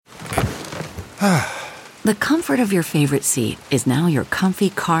The comfort of your favorite seat is now your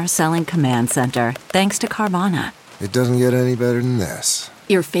comfy car selling command center, thanks to Carvana. It doesn't get any better than this.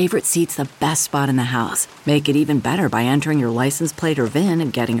 Your favorite seat's the best spot in the house. Make it even better by entering your license plate or VIN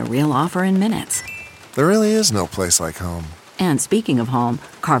and getting a real offer in minutes. There really is no place like home. And speaking of home,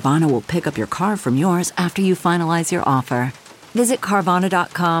 Carvana will pick up your car from yours after you finalize your offer. Visit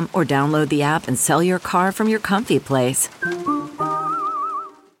Carvana.com or download the app and sell your car from your comfy place.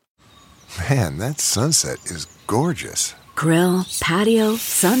 Man, that sunset is gorgeous. Grill, patio,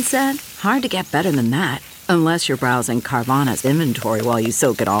 sunset. Hard to get better than that. Unless you're browsing Carvana's inventory while you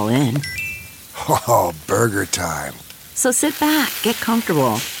soak it all in. Oh, burger time. So sit back, get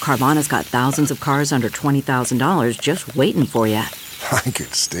comfortable. Carvana's got thousands of cars under $20,000 just waiting for you. I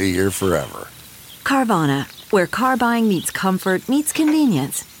could stay here forever. Carvana, where car buying meets comfort meets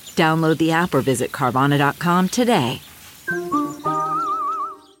convenience. Download the app or visit Carvana.com today.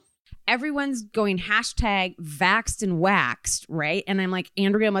 Everyone's going hashtag vaxxed and waxed, right? And I'm like,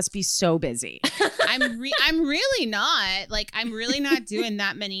 Andrea must be so busy. I'm really not. Like, I'm really not doing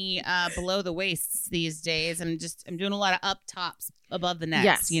that many below the waists these days. I'm doing a lot of up tops above the necks,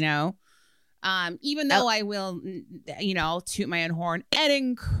 Yes. you know? Even though I will, toot my own horn, an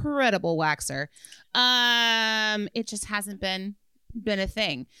incredible waxer. It just hasn't been a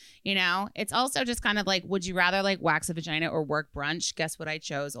thing, you know? It's also just kind of like, would you rather like wax a vagina or work brunch? Guess what I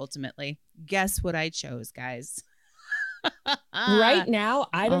chose ultimately? Guess what I chose, guys? Right now,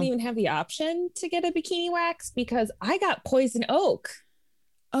 I don't even have the option to get a bikini wax because I got poison oak.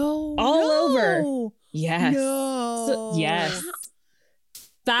 Oh, all over. Yes. No. So, yes.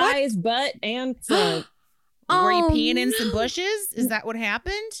 Thighs, butt, and front. Were you peeing in some bushes? Is that what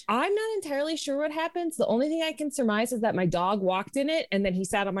happened? I'm not entirely sure what happens. The only thing I can surmise is that my dog walked in it and then he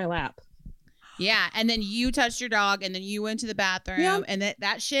sat on my lap. Yeah, and then you touched your dog, and then you went to the bathroom, and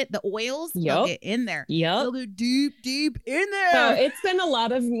that shit, the oils, they'll get in there. They'll go deep, deep in there. So it's been a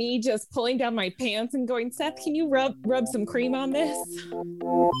lot of me just pulling down my pants and going, Seth, can you rub some cream on this?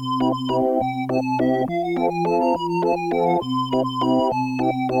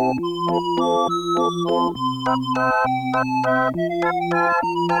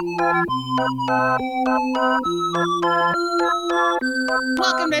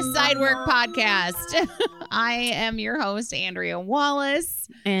 Welcome to Sidework Podcast. I am your host, Andrea Wallace.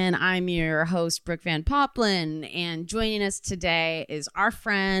 And I'm your host, Brooke Van Poplin. And joining us today is our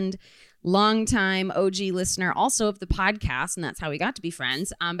friend, longtime OG listener, also of the podcast, and that's how we got to be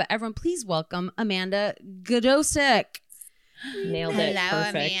friends. But everyone, please welcome Amanda Godosic. Nailed it. Hello,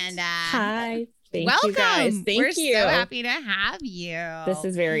 Perfect. Amanda. Hi. Thank Welcome. you guys. Thank We're you. so happy to have you. This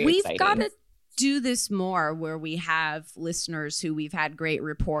is very We've exciting. got to do this more where we have listeners who we've had great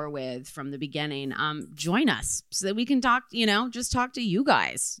rapport with from the beginning join us so that we can talk, just talk to you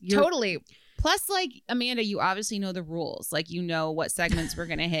guys. Totally. Plus, like, Amanda, you obviously know the rules. Like, you know what segments we're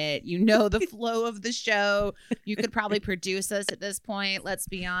going to hit. You know the flow of the show. You could probably produce us at this point. Let's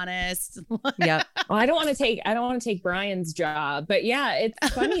be honest. Yep. Well, I don't want to take Brian's job, but yeah, it's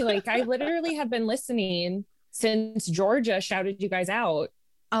funny. Like, I literally have been listening since Georgia shouted you guys out.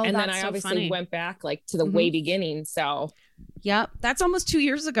 Oh, and then that's I so obviously funny. went back like to the way beginning. So Yep, that's almost 2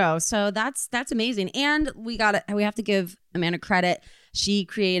 years ago. So that's amazing. And we have to give Amanda credit. She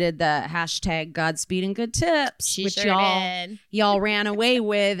created the hashtag Godspeed and Good Tips, which sure did. y'all ran away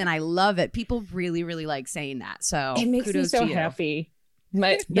with, and I love it. People really, really like saying that. So it makes me kudos so to you. happy.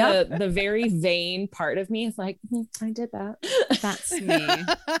 The very vain part of me is like, I did that. That's me.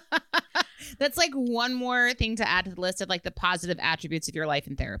 That's like one more thing to add to the list of like the positive attributes of your life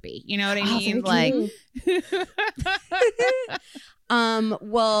in therapy. You know what I Oh, mean? very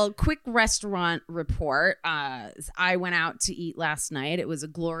Well, quick restaurant report. I went out to eat last night. It was a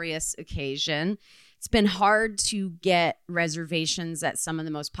glorious occasion. It's been hard to get reservations at some of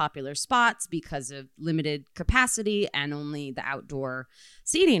the most popular spots because of limited capacity and only the outdoor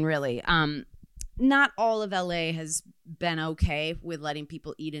seating, really. Not all of LA has been okay with letting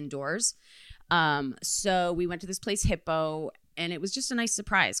people eat indoors. So we went to this place, Hippo, and it was just a nice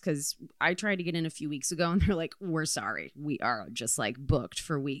surprise because I tried to get in a few weeks ago and they're like, we're sorry. We are just like booked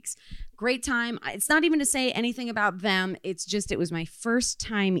for weeks. Great time. It's not even to say anything about them. It's just, it was my first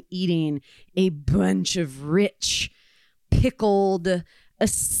time eating a bunch of rich, pickled,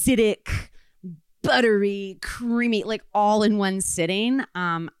 acidic, buttery, creamy, like all in one sitting.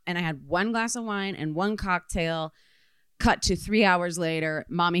 And I had one glass of wine and one cocktail. Cut to 3 hours later,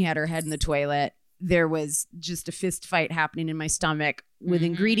 mommy had her head in the toilet. There was just a fist fight happening in my stomach with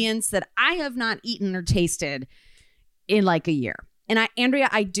ingredients that I have not eaten or tasted in like a year. And Andrea,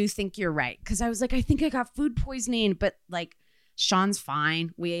 I do think you're right. Because I was like, I think I got food poisoning. But like, Sean's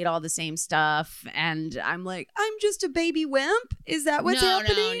fine. We ate all the same stuff. And I'm like, I'm just a baby wimp. Is that what's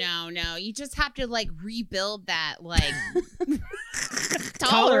happening? No. You just have to like rebuild that like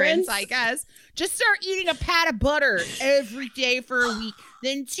tolerance, I guess. Just start eating a pat of butter every day for a week,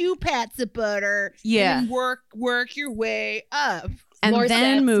 then 2 pats of butter. Yeah. And work your way up. And More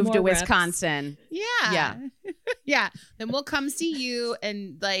then steps, move more to reps. Wisconsin. Yeah. Yeah. Then we'll come see you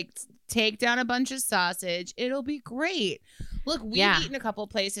and like take down a bunch of sausage. It'll be great. Look, we've eaten a couple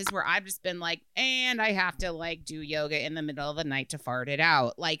places where I've just been like, and I have to like do yoga in the middle of the night to fart it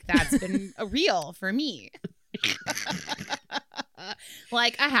out. Like that's been a real for me.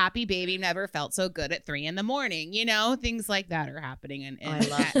 Like a happy baby never felt so good at 3 a.m. You know, things like that are happening. And I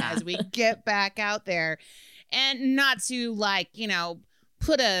love that. as we get back out there, and not to like, you know,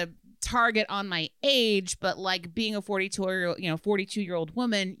 put a target on my age, but like being a 42-year-old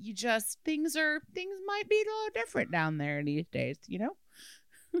woman, you just things might be a little different down there these days, you know.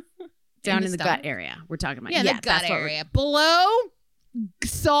 Down in the stomach. gut area. We're talking about. Yeah, the gut that's what area. Below,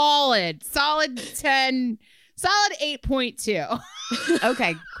 solid 10, solid 8.2.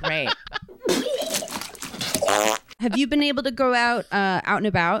 Okay, great. Have you been able to go out and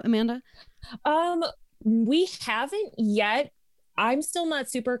about, Amanda? We haven't yet. I'm still not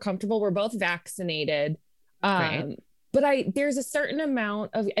super comfortable. We're both vaccinated. Great. But there's a certain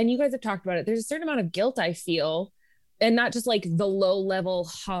amount of, and you guys have talked about it, there's a certain amount of guilt I feel, and not just like the low level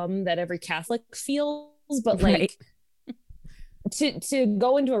hum that every Catholic feels, but like to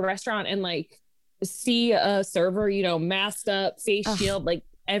go into a restaurant and like see a server, you know, masked up, face shield, like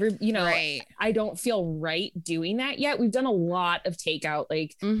every, you know, Right. I don't feel right doing that yet. We've done a lot of takeout,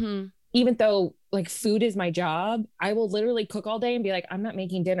 like Mm-hmm. even though like food is my job, I will literally cook all day and be like, I'm not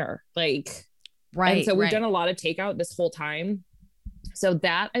making dinner. Like, Right. and so we've done a lot of takeout this whole time. So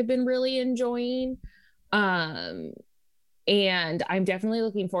that I've been really enjoying. And I'm definitely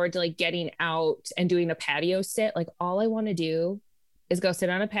looking forward to like getting out and doing a patio sit. Like all I want to do is go sit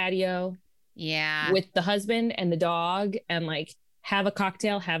on a patio with the husband and the dog and like have a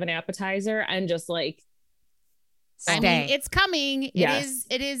cocktail, have an appetizer, and just like I mean, it's coming. Yes.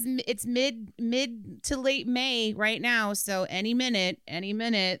 It's mid to late May right now. So any minute.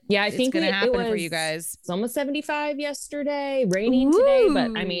 Yeah, I it's think gonna happen for was- you guys. It's almost 75 yesterday, raining today,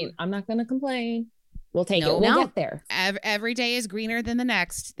 but I mean, I'm not going to complain. We'll take it. We'll get there. Every day is greener than the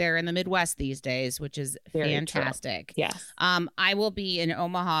next. They're in the Midwest these days, which is Very fantastic. true. Yes. I will be in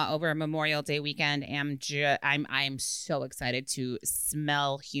Omaha over Memorial Day weekend. I'm so excited to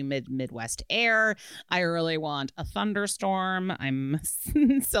smell humid Midwest air. I really want a thunderstorm. I'm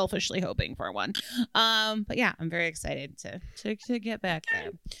selfishly hoping for one. But yeah, I'm very excited to get back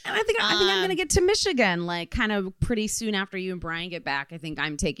there. And I think I'm going to get to Michigan, like kind of pretty soon after you and Brian get back. I think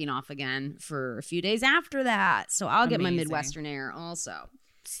I'm taking off again for a few days after that. So I'll get my Amazing. Midwestern air also.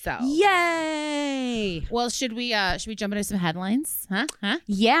 So Yay. well, should we jump into some headlines? Huh?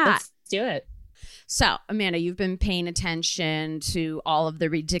 Yeah. Let's do it. So, Amanda, you've been paying attention to all of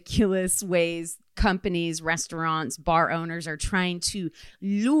the ridiculous ways companies, restaurants, bar owners are trying to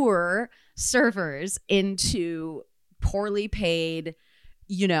lure servers into poorly paid,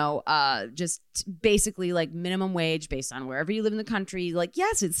 just basically like minimum wage based on wherever you live in the country. Like,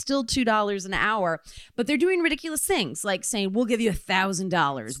 yes, it's still $2 an hour, but they're doing ridiculous things like saying, we'll give you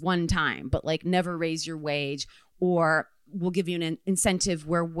 $1,000 one time, but like never raise your wage, or we'll give you an incentive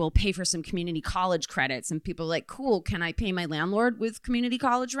where we'll pay for some community college credits. And people are like, cool, can I pay my landlord with community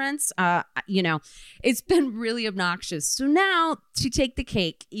college rents? It's been really obnoxious. So now to take the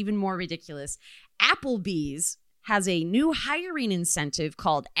cake, even more ridiculous, Applebee's has a new hiring incentive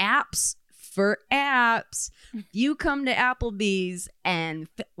called Apps for Apps. You come to Applebee's and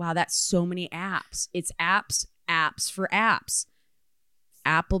wow, that's so many apps. It's apps for apps.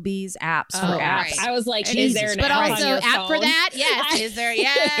 Applebee's apps for apps. Right. I was like, Jesus, is there an but app also on your app for phone? that? Yes. Is there?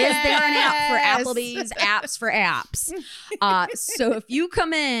 Yes. Is there an app for Applebee's? Apps for apps. So if you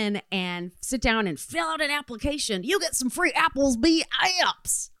come in and sit down and fill out an application, you'll get some free Applebee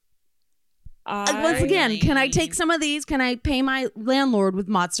apps. Once again, can I take some of these? Can I pay my landlord with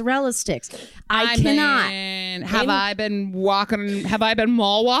mozzarella sticks? I cannot. Have I been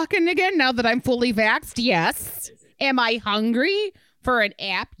mall walking again now that I'm fully vaxxed? Yes. Am I hungry for an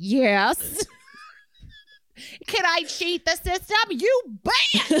app? Yes. Can I cheat the system? You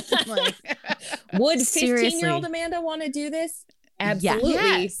bet. Would Seriously. 15-year-old Amanda want to do this? Absolutely.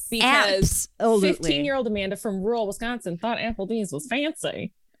 Yes. Because Absolutely. 15-year-old Amanda from rural Wisconsin thought Applebee's was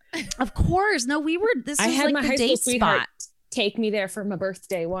fancy. Of course. No, this I was had like my the high school date sweetheart spot. take me there for my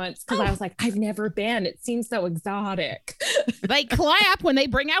birthday once because I was like, I've never been. It seems so exotic. They clap when they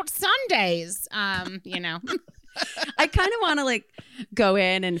bring out Sundays. I kind of want to like go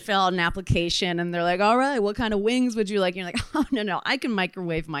in and fill out an application and they're like, all right, what kind of wings would you like? And you're like, oh, no, I can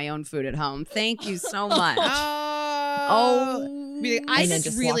microwave my own food at home. Thank you so much. I then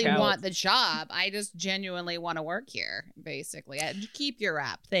just walk really out. want the job. I just genuinely want to work here, basically. Keep your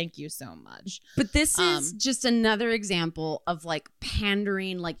app. Thank you so much. But this is just another example of like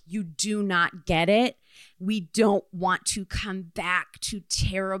pandering, like you do not get it. We don't want to come back to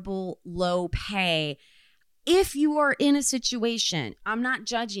terrible low pay. If you are in a situation, I'm not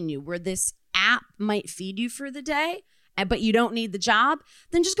judging you, where this app might feed you for the day, but you don't need the job,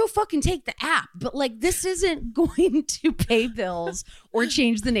 then just go fucking take the app. But like, this isn't going to pay bills or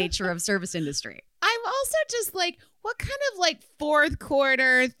change the nature of service industry. I'm also just like, what kind of like fourth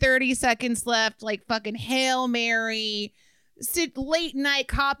quarter, 30 seconds left, like fucking Hail Mary, late night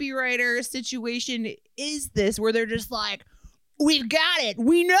copywriter situation is this, where they're just like, we've got it.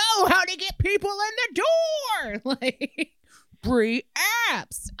 We know how to get people in the door. Like, free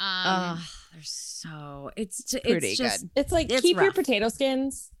apps. They're so it's pretty just good. It's like, It's keep your rough. potato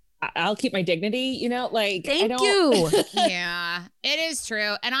skins. I'll keep my dignity, you know, like, I thank don't- you. Yeah, it is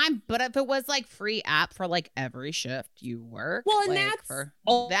true. And but if it was like free app for like every shift you work, Well, and like, that's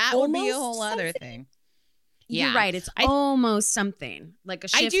that would be a almost whole other something. thing. You're right. It's almost something like a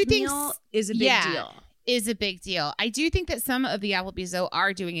I shift do think meal is a big deal. Is a big deal. I do think that some of the Applebee's though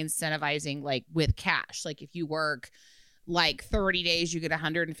are doing incentivizing like with cash. Like if you work like 30 days, you get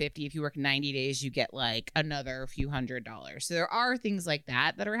 150. If you work 90 days, you get like another few $100s. So there are things like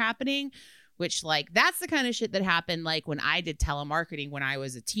that are happening, which like that's the kind of shit that happened like when I did telemarketing when I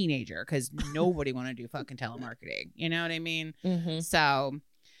was a teenager, because nobody want to do fucking telemarketing. You know what I mean? Mhm. So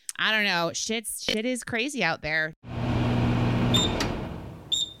I don't know. Shit is crazy out there.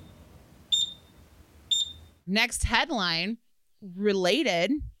 Next headline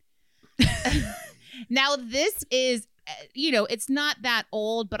related. Now this is, it's not that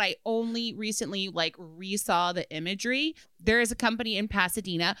old, but I only recently like resaw the imagery. There is a company in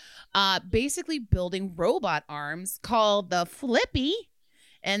Pasadena basically building robot arms called the Flippy.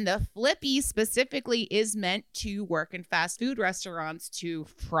 And the Flippy specifically is meant to work in fast food restaurants to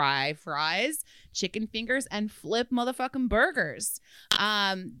fry fries, chicken fingers, and flip motherfucking burgers.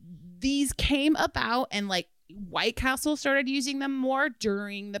 These came about and like White Castle started using them more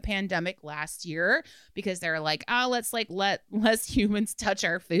during the pandemic last year because they're like, oh, let's like let less humans touch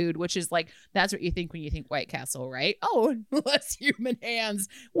our food, which is like, that's what you think when you think White Castle, right? Oh, less human hands.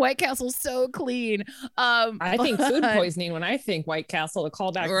 White Castle's so clean. I think food poisoning when I think White Castle, a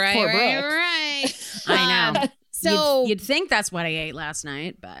callback to Right, Poor right, Brooke. right. I know. So you'd think that's what I ate last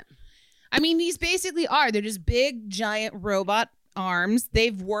night, but I mean, these basically are. They're just big, giant robot arms.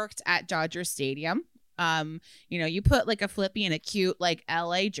 They've worked at Dodger Stadium. You put like a Flippy in a cute like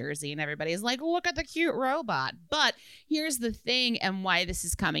LA jersey and everybody's like, look at the cute robot. But here's the thing, and why this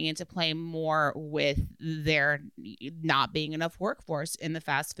is coming into play more with there not being enough workforce in the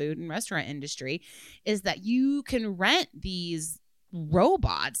fast food and restaurant industry, is that you can rent these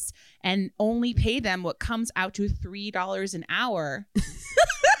robots and only pay them what comes out to $3 an hour.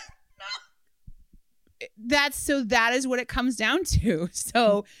 That is what it comes down to.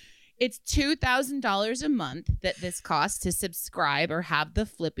 So it's $2,000 a month that this costs to subscribe or have the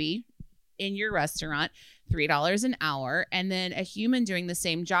Flippy in your restaurant, $3 an hour. And then a human doing the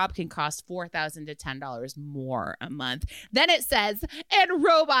same job can cost $4,000 to $10 more a month. Then it says, and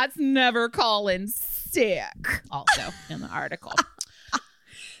robots never call in sick, also in the article.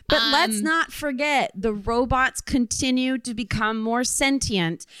 But let's not forget, the robots continue to become more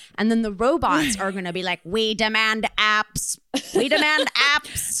sentient, and then the robots are going to be like, we demand apps. We demand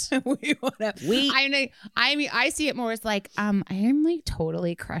apps. I see it more as like, I am like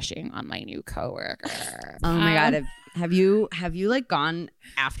totally crushing on my new coworker. Oh my God. Have you like gone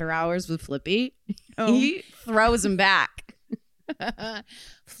after hours with Flippy? He throws them back.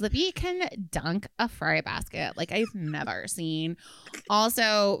 Flippy can dunk a fry basket like I've never seen.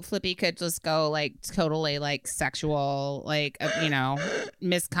 Also, Flippy could just go like totally like sexual, like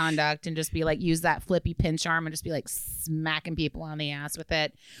misconduct, and just be like, use that Flippy pinch arm and just be like smacking people on the ass with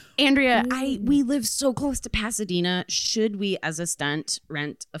it. Andrea, we live so close to Pasadena. Should we, as a stunt,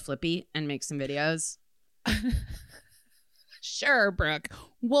 rent a Flippy and make some videos? Sure, Brooke.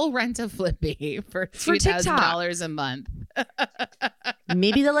 We'll rent a Flippy for $2,000 a month.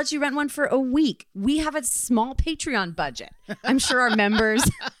 Maybe they'll let you rent one for a week. We have a small Patreon budget. I'm sure our members.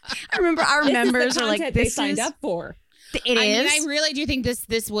 I remember our members are like, they signed up for. I really do think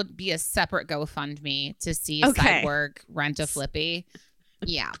this would be a separate GoFundMe to see Cyborg rent a Flippy.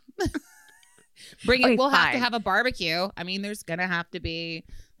 Yeah. Bring it. Okay, we'll have to fine. have a barbecue. I mean, there's gonna have to be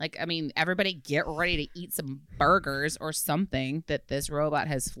Like, I mean, everybody get ready to eat some burgers or something that this robot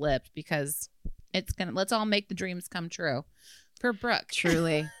has flipped, because let's all make the dreams come true for Brooke.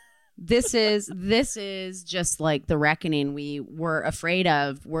 Truly. This is just like the reckoning we were afraid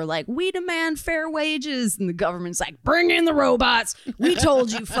of. We're like, we demand fair wages. And the government's like, bring in the robots. We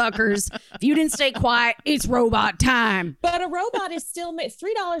told you fuckers. If you didn't stay quiet, it's robot time. But a robot is still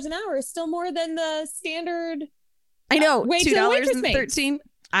 $3 an hour is still more than the standard. I know. wage that a waitress $2.13.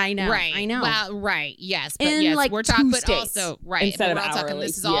 I know. Right. I know. Well, right. Yes. But In, yes, like, we're talking, 2 but states. also, right. Instead But we're of all talking, hourly.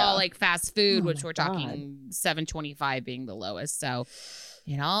 this is Yeah. all like fast food, Oh which my we're talking $7.25 being the lowest. So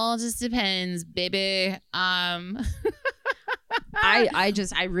it all just depends, baby. I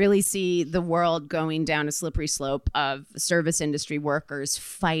really see the world going down a slippery slope of service industry workers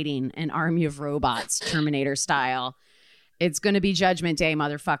fighting an army of robots, Terminator style. It's going to be Judgment Day,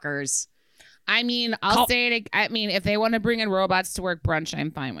 motherfuckers. I mean, I'll say it. I mean, if they want to bring in robots to work brunch, I'm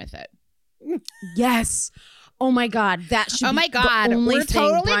fine with it. Yes. Oh my God. That should Oh be my God. the only We're thing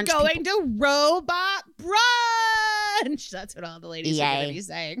totally brunch going people- to robot brunch. That's what all the ladies are going to Yay. be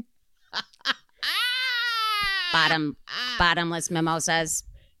saying. Bottomless mimosas.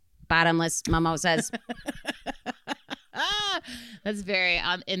 Bottomless mimosas. That's very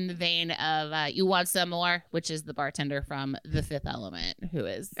in the vein of You Want Some More, which is the bartender from The Fifth Element, who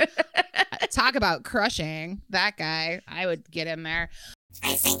is talk about crushing. That guy, I would get in there.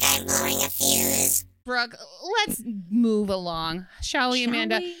 I think I'm blowing a fuse. Brooke, let's move along, shall we,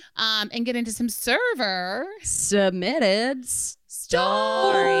 Amanda? we? And get into some server Submitted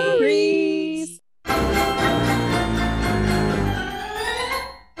stories.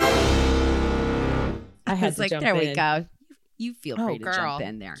 I had It's to like, jump there we in. go. You feel free Oh, to girl, jump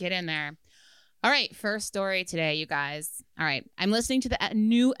in there. get in there. All right, first story today, you guys. All right, I'm listening to the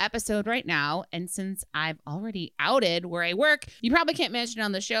new episode right now, and since I've already outed where I work, you probably can't mention it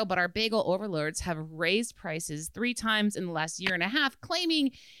on the show, but our bagel overlords have raised prices 3 times in the last year and a half,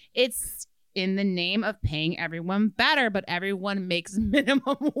 claiming it's in the name of paying everyone better, but everyone makes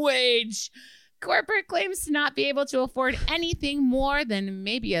minimum wage. Corporate claims to not be able to afford anything more than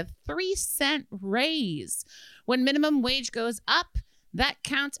maybe a 3-cent raise. When minimum wage goes up, that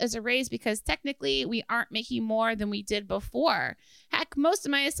counts as a raise because technically we aren't making more than we did before. Heck, most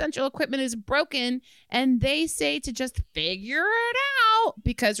of my essential equipment is broken and they say to just figure it out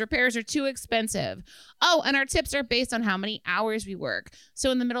because repairs are too expensive. Oh, and our tips are based on how many hours we work. So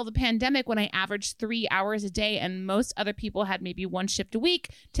in the middle of the pandemic, when I averaged 3 hours a day and most other people had maybe 1 shift a week,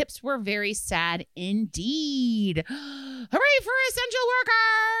 tips were very sad indeed. Hooray for essential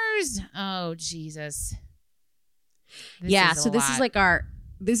workers! Oh, Jesus.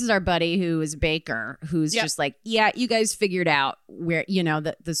 This is our buddy who is a baker who's Yep. just like, yeah, you guys figured out where,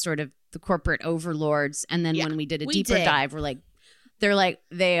 the sort of the corporate overlords. And then Yeah, when we did a we deeper did. dive,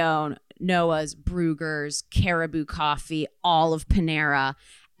 they own Noah's, Brugger's, Caribou Coffee, all of Panera.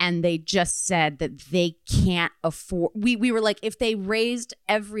 And they just said that they can't afford. We were like, if they raised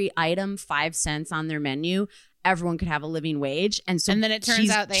every item 5 cents on their menu, everyone could have a living wage. And so And then it turns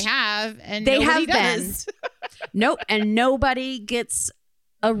she's- out they have, and They nobody have does. Nope. And nobody gets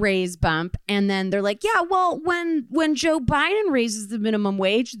a raise bump. And then they're like, yeah, well, when Joe Biden raises the minimum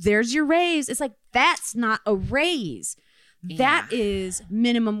wage, there's your raise. It's like, that's not a raise. That is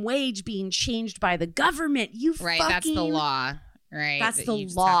minimum wage being changed by the government. Right, that's the law. Right. That's that the you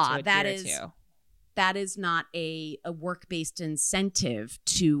just law. have to That adhere is- to. That is not a work-based incentive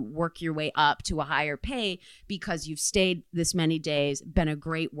to work your way up to a higher pay because you've stayed this many days, been a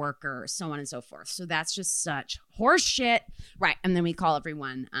great worker, so on and so forth. So that's just such horse shit. Right. And then we call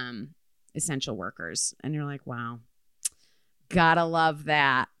everyone essential workers. And you're like, wow, gotta love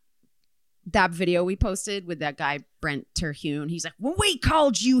that. That video we posted with that guy, Brent Terhune, he's like, when we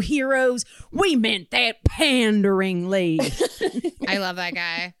called you heroes, we meant that panderingly. I love that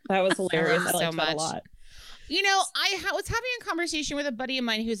guy. That was hilarious. I so liked that much. a lot. You know, I was having a conversation with a buddy of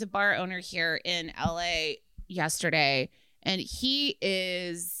mine who's a bar owner here in LA yesterday, and he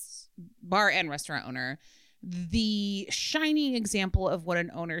is bar and restaurant owner. The shining example of what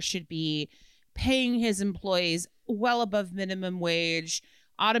an owner should be, paying his employees well above minimum wage,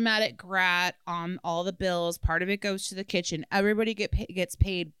 automatic grat on all the bills. Part of it goes to the kitchen. Everybody gets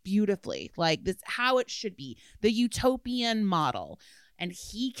paid beautifully. Like, this how it should be. The utopian model. And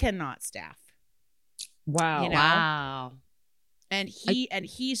he cannot staff. Wow. You know? Wow. And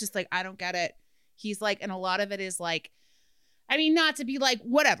he's just like, I don't get it. He's like, and a lot of it is like, I mean, not to be like,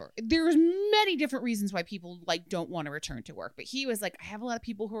 whatever. There's many different reasons why people like don't want to return to work. But he was like, I have a lot of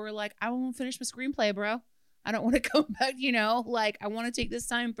people who are like, I want to finish my screenplay, bro. I don't want to go back, like, I want to take this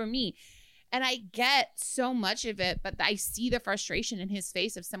time for me. And I get so much of it, but I see the frustration in his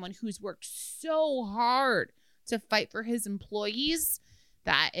face of someone who's worked so hard to fight for his employees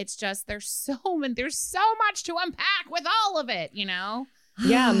that it's just there's so much to unpack with all of it, you know?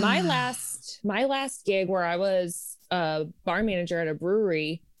 Yeah, my last gig where I was a bar manager at a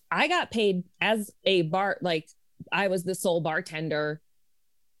brewery, I got paid as a bar, like I was the sole bartender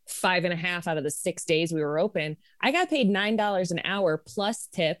 5.5 out of the 6 days we were open. I got paid $9 an hour plus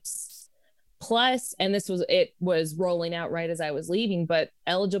tips. Plus, and it was rolling out right as I was leaving, but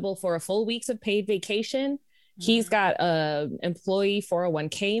eligible for a full weeks of paid vacation. He's got a employee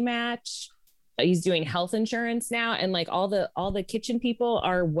 401k match. He's doing health insurance now. And like all the kitchen people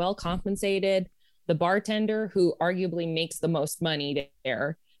are well compensated. The bartender, who arguably makes the most money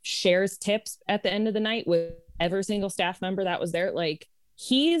there, shares tips at the end of the night with every single staff member that was there. Like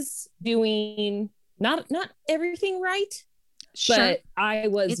he's doing not everything right. Sure. But I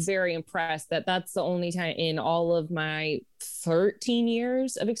was very impressed that that's the only time in all of my 13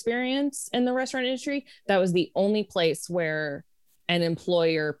 years of experience in the restaurant industry, that was the only place where an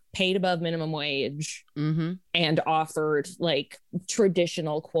employer paid above minimum wage and offered like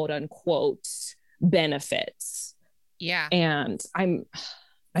traditional quote unquote benefits. Yeah. And I'm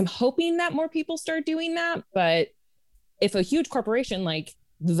hoping that more people start doing that. But if a huge corporation like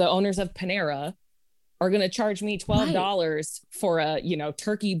the owners of Panera are going to charge me $12 for a,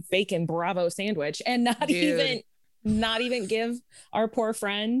 turkey bacon Bravo sandwich and not even give our poor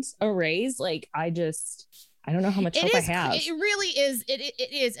friend a raise. Like, I don't know how much hope I have. It really is.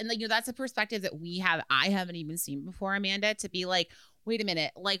 It is. And that's a perspective that I haven't even seen before, Amanda, to be like, wait a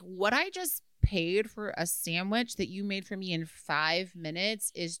minute, like what I just paid for a sandwich that you made for me in 5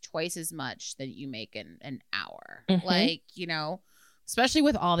 minutes is twice as much that you make in an hour. Like, especially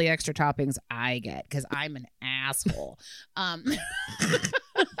with all the extra toppings I get, because I'm an asshole.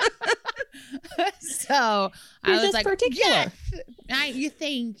 So I was like, particular. Yes,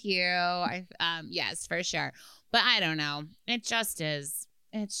 thank you. Yes, for sure. But I don't know. It just is.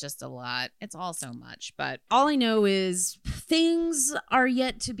 It's just a lot. It's all so much. But all I know is things are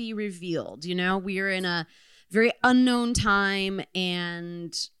yet to be revealed. We are in a very unknown time,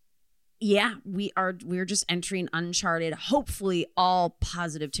 and yeah, we're just entering uncharted, hopefully all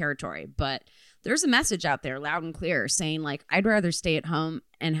positive territory. But there's a message out there loud and clear saying like, I'd rather stay at home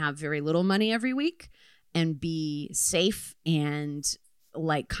and have very little money every week and be safe and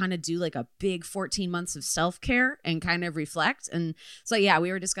like kind of do like a big 14 months of self-care and kind of reflect. And so, yeah,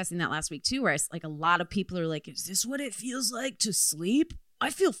 we were discussing that last week too, where it's like a lot of people are like, is this what it feels like to sleep? I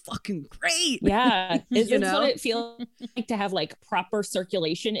feel fucking great. Yeah. Is this what it feels like to have like proper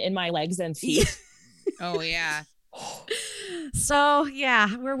circulation in my legs and feet? Oh, yeah. So,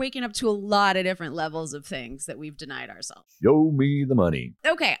 yeah, we're waking up to a lot of different levels of things that we've denied ourselves. Show me the money.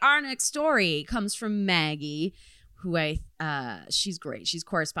 Okay, our next story comes from Maggie, who she's great. She's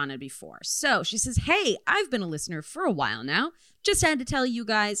corresponded before. So she says, hey, I've been a listener for a while now. Just had to tell you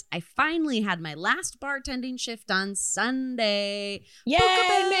guys, I finally had my last bartending shift on Sunday. Yay,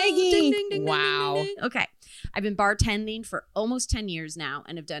 Maggie. Ding, ding, ding, wow. ding, ding, ding. Okay. I've been bartending for almost 10 years now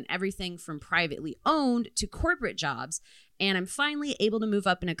and have done everything from privately owned to corporate jobs. And I'm finally able to move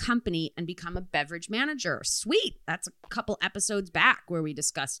up in a company and become a beverage manager. Sweet. That's a couple episodes back where we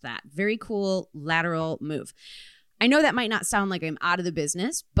discussed that. Very cool lateral move. I know that might not sound like I'm out of the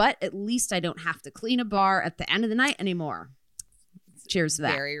business, but at least I don't have to clean a bar at the end of the night anymore. Cheers to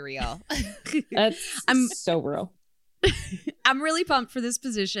that. Very real. I'm so real. I'm really pumped for this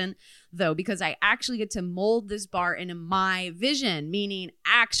position, though, because I actually get to mold this bar into my vision, meaning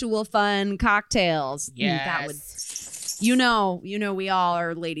actual fun cocktails. Yes. That would, we all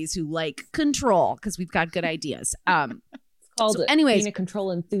are ladies who like control because we've got good ideas. It's called anyways, being a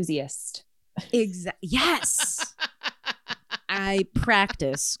control enthusiast. Yes. I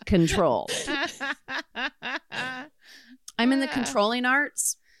practice control. I'm in the controlling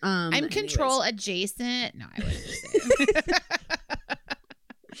arts. I'm control adjacent. No, I wouldn't say.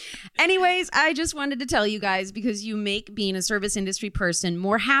 Anyways, I just wanted to tell you guys because you make being a service industry person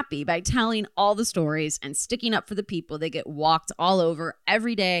more happy by telling all the stories and sticking up for the people that get walked all over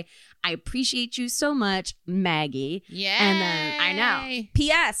every day. I appreciate you so much, Maggie. Yeah. And then I know.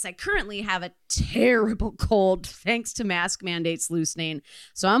 P.S. I currently have a terrible cold thanks to mask mandates loosening.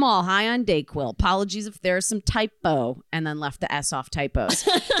 So I'm all high on Dayquil. Apologies if there's some typo and then left the S off typos.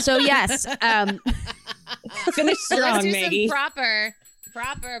 So yes. Finish strong, let's do Maggie. some proper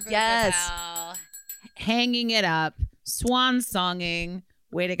yes. bell. Hanging it up. Swan songing.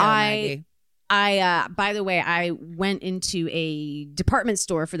 Way to go, Maggie. By the way, I went into a department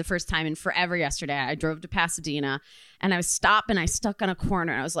store for the first time in forever yesterday. I drove to Pasadena and I was stopped and I stuck on a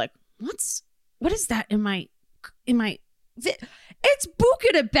corner. And I was like, what is that in my it's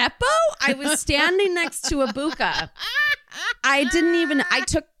Buca de Beppo. I was standing next to a Buca.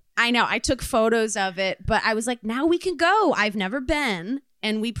 I took photos of it, but I was like, now we can go. I've never been,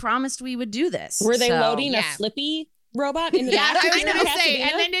 and we promised we would do this. Were they loading a Flippy robot into I was the gonna say,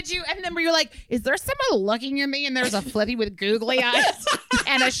 and then were you like, is there someone looking at me and there's a Flippy with googly eyes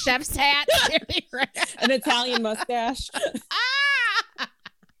and a chef's hat, an Italian mustache?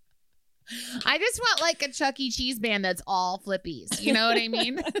 I just want like a Chuck E. Cheese band that's all Flippies. You know what I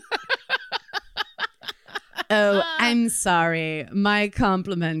mean? Oh, I'm sorry. My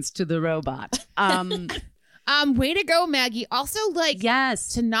compliments to the robot. Way to go, Maggie. Also, like, yes,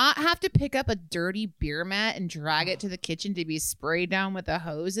 to not have to pick up a dirty beer mat and drag it to the kitchen to be sprayed down with a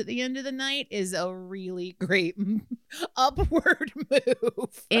hose at the end of the night is a really great upward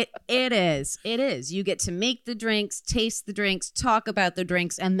move. It is. You get to make the drinks, taste the drinks, talk about the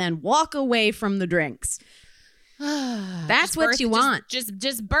drinks, and then walk away from the drinks. That's what you want.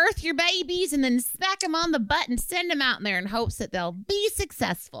 Just birth your babies and then smack them on the butt and send them out there in hopes that they'll be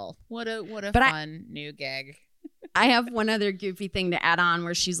successful. What a fun new gig. I have one other goofy thing to add on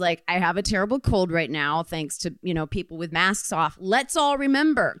where she's like, I have a terrible cold right now thanks to, people with masks off. Let's all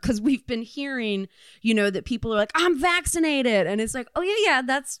remember, because we've been hearing, that people are like, I'm vaccinated. And it's like, oh, yeah,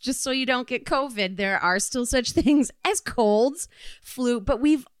 that's just so you don't get COVID. There are still such things as colds, flu, but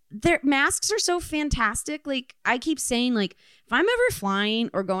their masks are so fantastic. Like, I keep saying, like, if I'm ever flying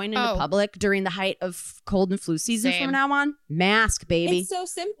or going into public during the height of cold and flu season from now on, mask, baby. It's so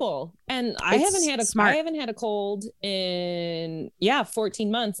simple. And I haven't had a cold in 14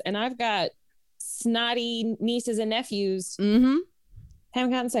 months, and I've got snotty nieces and nephews. Mm-hmm.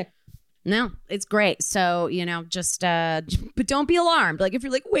 Haven't gotten sick. No, it's great. So, but don't be alarmed. Like, if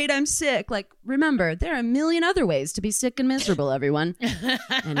you're like, wait, I'm sick. Like, remember, there are a million other ways to be sick and miserable, everyone.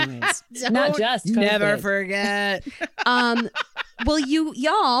 Anyways. Not just COVID. Never forget. Well,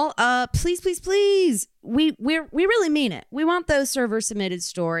 y'all, please. We really mean it. We want those server submitted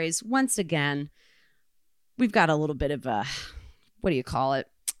stories. Once again, we've got a little bit of a, what do you call it?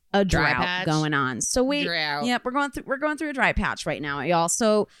 A drought going on. So we're going through a dry patch right now, y'all.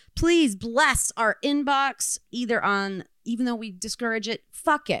 So please bless our inbox even though we discourage it,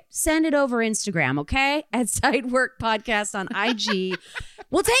 fuck it. Send it over Instagram, okay? At Sidework Podcast on IG.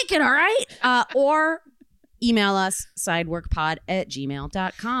 We'll take it, all right? Or email us,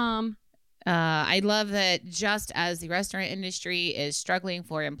 sideworkpod@gmail.com. I love that just as the restaurant industry is struggling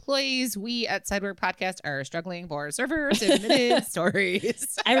for employees, we at Sidework Podcast are struggling for server submitted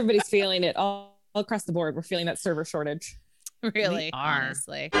stories. Everybody's feeling it all across the board. We're feeling that server shortage. Really,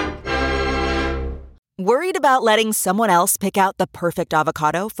 honestly. Worried about letting someone else pick out the perfect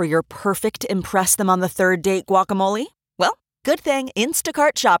avocado for your perfect impress them on the third date guacamole? Well, good thing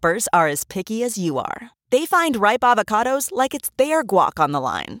Instacart shoppers are as picky as you are. They find ripe avocados like it's their guac on the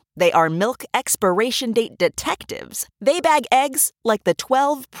line. They are milk expiration date detectives. They bag eggs like the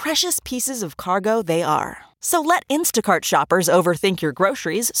 12 precious pieces of cargo they are. So let Instacart shoppers overthink your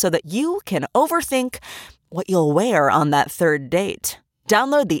groceries so that you can overthink what you'll wear on that third date.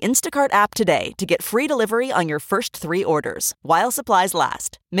 Download the Instacart app today to get free delivery on your first 3 orders, while supplies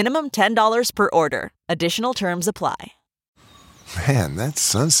last. Minimum $10 per order. Additional terms apply. Man, that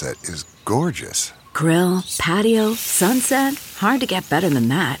sunset is gorgeous. Grill, patio, sunset. Hard to get better than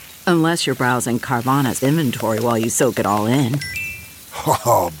that. Unless you're browsing Carvana's inventory while you soak it all in.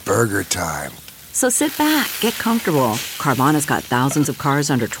 Oh, burger time. So sit back, get comfortable. Carvana's got thousands of cars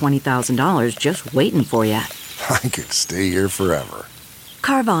under $20,000 just waiting for you. I could stay here forever.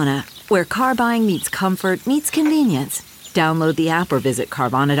 Carvana, where car buying meets comfort meets convenience. Download the app or visit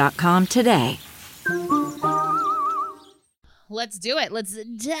Carvana.com today. Let's do it. Let's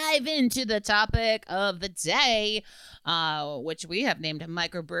dive into the topic of the day, which we have named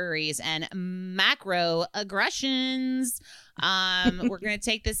microbreweries and macroaggressions. We're going to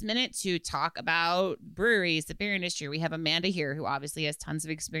take this minute to talk about breweries, the beer industry. We have Amanda here, who obviously has tons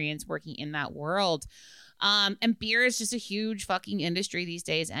of experience working in that world. And beer is just a huge fucking industry these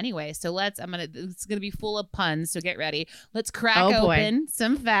days anyway. So it's gonna be full of puns. So get ready. Let's crack open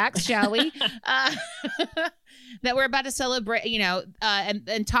some facts, shall we? That we're about to celebrate,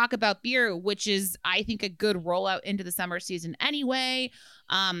 and talk about beer, which is, I think, a good rollout into the summer season anyway.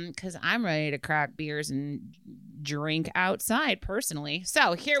 Because I'm ready to crack beers and drink outside personally.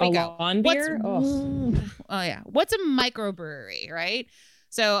 So here we go. Lawn beer? Oh yeah. What's a microbrewery, right?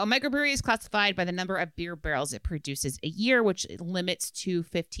 So a microbrewery is classified by the number of beer barrels it produces a year, which it limits to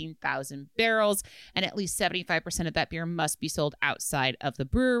 15,000 barrels. And at least 75% of that beer must be sold outside of the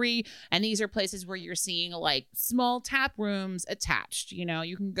brewery. And these are places where you're seeing like small tap rooms attached. You know,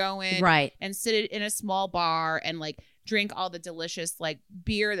 you can go in and sit in a small bar and like drink all the delicious like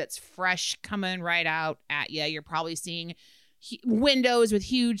beer that's fresh coming right out at you. You're probably seeing windows with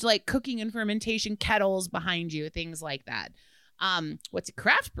huge like cooking and fermentation kettles behind you, things like that. What's a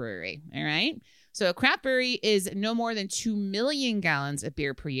craft brewery? All right. So a craft brewery is no more than 2 million gallons of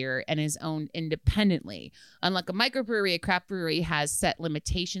beer per year and is owned independently. Unlike a microbrewery, a craft brewery has set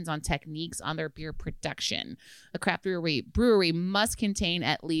limitations on techniques on their beer production. A craft brewery must contain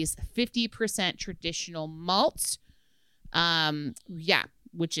at least 50% traditional malt.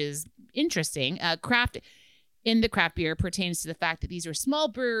 Which is interesting. Craft in the craft beer pertains to the fact that these are small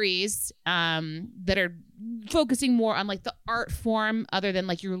breweries that are focusing more on like the art form other than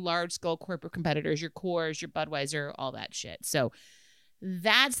like your large scale corporate competitors, your Coors, your Budweiser, all that shit. So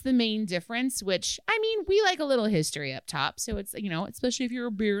that's the main difference, which I mean, we like a little history up top. So it's, you know, especially if you're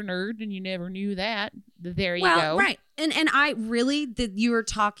a beer nerd and you never knew that, there you go. Right. And I really, you were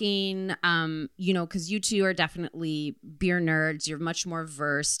talking, you know, because you two are definitely beer nerds. You're much more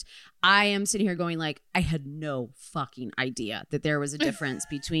versed. I am sitting here going like, I had no fucking idea that there was a difference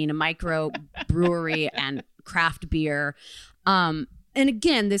between a micro brewery and craft beer. And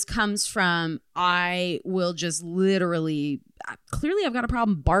again, this comes from, I will just literally, clearly I've got a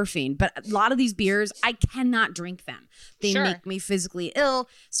problem barfing, but a lot of these beers, I cannot drink them. They make me physically ill.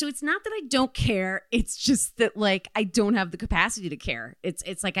 So it's not that I don't care. It's just that like, I don't have the capacity to care.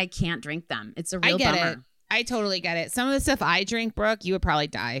 It's like, I can't drink them. It's a real bummer. I totally get it. Some of the stuff I drink, Brooke, you would probably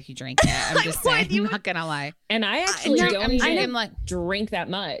die if you drank it. I'm just saying, I'm not going to lie. And I actually don't even drink that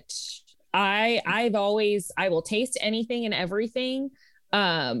much. I will taste anything and everything.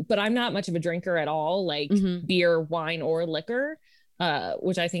 But I'm not much of a drinker at all, like beer, wine, or liquor,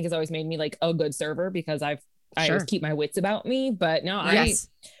 which I think has always made me like a good server because I always keep my wits about me. But no,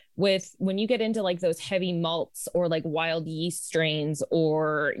 when you get into like those heavy malts or like wild yeast strains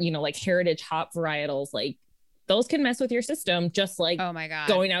or, you know, like heritage hop varietals, like those can mess with your system, just like, oh my God,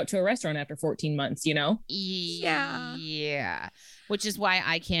 going out to a restaurant after 14 months, you know? Yeah. Which is why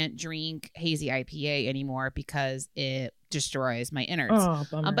I can't drink hazy IPA anymore because it destroys my innards. Oh,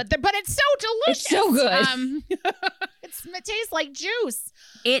 bummer. But it's so delicious. It's so good. It tastes like juice.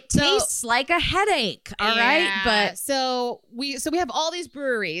 It tastes like a headache. All right. But so we have all these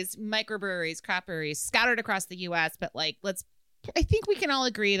breweries, microbreweries, craft breweries scattered across the US, but like I think we can all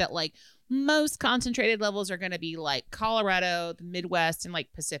agree that like most concentrated levels are going to be like Colorado, the Midwest, and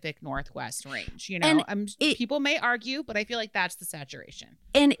like Pacific Northwest range. You know, people may argue, but I feel like that's the saturation.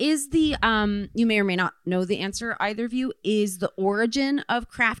 And is the you may or may not know the answer, either of you, is the origin of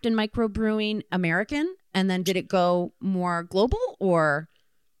craft and microbrewing American? And then did it go more global or?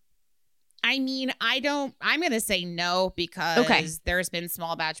 I mean, I'm going to say no because there's been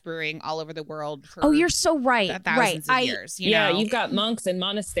small batch brewing all over the world for you're so right. Thousands of years. You know? You've got monks and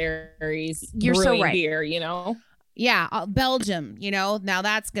monasteries brewing beer, you know? Yeah, Belgium, you know, now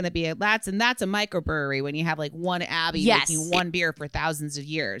that's going to be that's a microbrewery when you have like one abbey making one beer for thousands of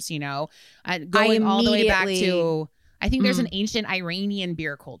years, you know, going all the way back to, I think there's an ancient Iranian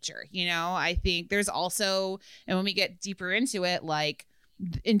beer culture, you know, I think there's also, and when we get deeper into it, like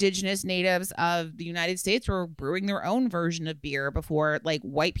indigenous natives of the United States were brewing their own version of beer before like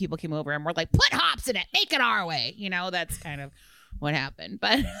white people came over and were like, put hops in it, make it our way. You know, that's kind of what happened.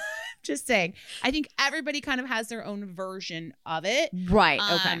 But just saying, I think everybody kind of has their own version of it. Right.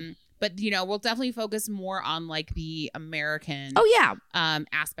 Okay. But, you know, we'll definitely focus more on like the American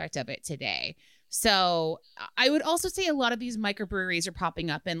aspect of it today. So I would also say a lot of these microbreweries are popping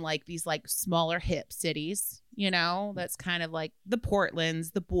up in like these like smaller hip cities, you know, that's kind of like the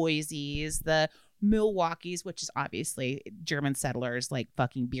Portlands, the Boise's, the Milwaukee's, which is obviously German settlers like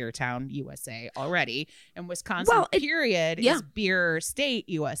fucking Beer Town, USA already. And Wisconsin, is Beer State,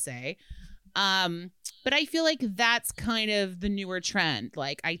 USA. But I feel like that's kind of the newer trend.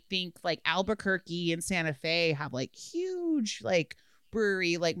 Like I think like Albuquerque and Santa Fe have like huge like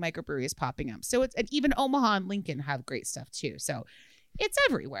brewery like microbreweries popping up. So it's, and even Omaha and Lincoln have great stuff too. So it's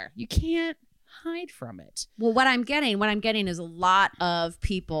everywhere. You can't hide from it. Well, what I'm getting is a lot of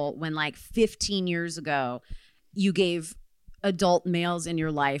people when like 15 years ago you gave adult males in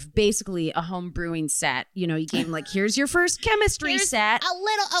your life basically a home brewing set. You know, you gave them like, here's your first chemistry set.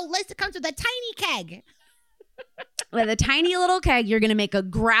 A list that comes with a tiny keg. with a tiny little keg. You're going to make a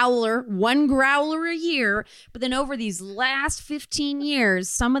growler, one growler a year. But then over these last 15 years,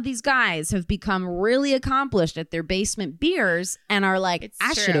 some of these guys have become really accomplished at their basement beers and are like,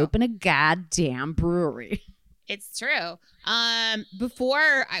 I should open a goddamn brewery. It's true.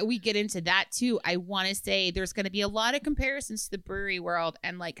 Before we get into that too, I want to say there's going to be a lot of comparisons to the brewery world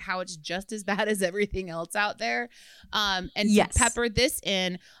and like how it's just as bad as everything else out there. And yes. To pepper this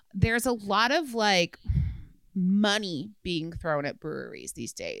in, there's a lot of like money being thrown at breweries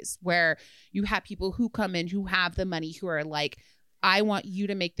these days where you have people who come in who have the money who are like, I want you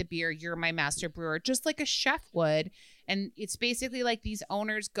to make the beer. You're my master brewer, just like a chef would. And it's basically like these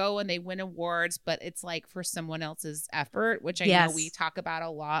owners go and they win awards, but it's like for someone else's effort, which I know we talk about a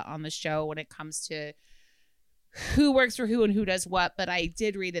lot on the show when it comes to who works for who and who does what. But I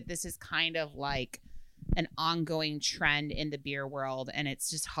did read that this is kind of like an ongoing trend in the beer world. And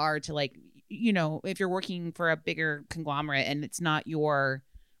it's just hard to like, you know, if you're working for a bigger conglomerate and it's not your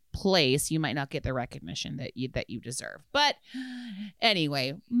place, you might not get the recognition that you deserve. But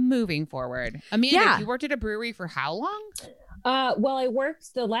anyway, moving forward, Amanda, you worked at a brewery for how long? Well, I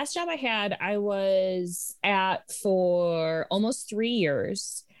worked, the last job I had, I was at for almost 3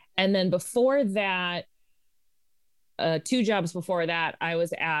 years. And then before that, 2 jobs before that, I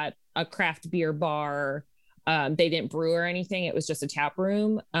was at a craft beer bar. They didn't brew or anything. It was just a tap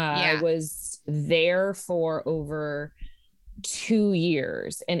room. I was there for over 2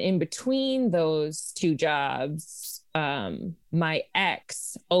 years. And in between those 2 jobs, my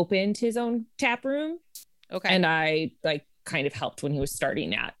ex opened his own tap room. Okay. And I like kind of helped when he was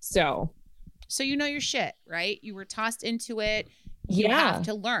starting that. So you know your shit, right? You were tossed into it. You have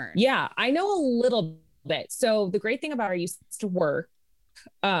to learn. Yeah, I know a little bit. So the great thing about our used to work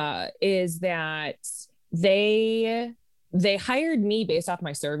is that they hired me based off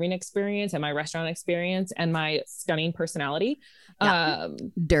my serving experience and my restaurant experience and my stunning personality. But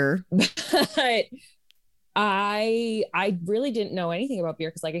I really didn't know anything about beer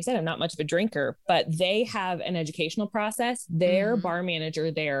because, like I said, I'm not much of a drinker, but they have an educational process. Their bar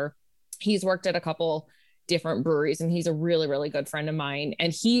manager there, he's worked at a couple different breweries and he's a really, really good friend of mine.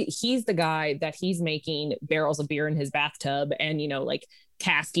 And he's the guy that he's making barrels of beer in his bathtub and, you know, like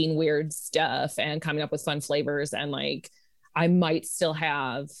casking weird stuff and coming up with fun flavors. And like, I might still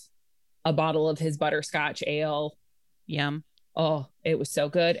have a bottle of his butterscotch ale. Yum. Oh, it was so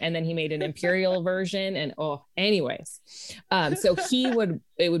good. And then he made an imperial version and anyways. So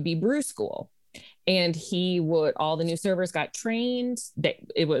it would be brew school and all the new servers got trained.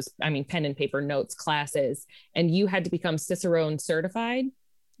 It was, pen and paper notes classes, and you had to become Cicerone certified.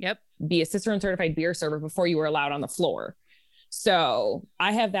 Yep. Be a Cicerone certified beer server before you were allowed on the floor. So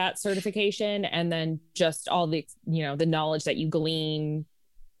I have that certification, and then just all the, the knowledge that you glean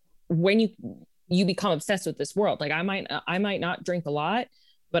when you become obsessed with this world. Like I might not drink a lot,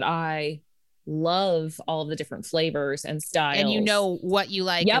 but I love all of the different flavors and styles. And you know what you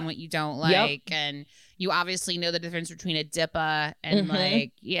like and what you don't like. And you obviously know the difference between a DIPA and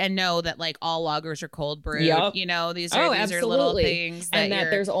and know that like all lagers are cold brewed. You know, these are little things. And that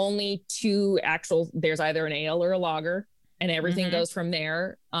there's only 2 there's either an ale or a lager. And everything goes from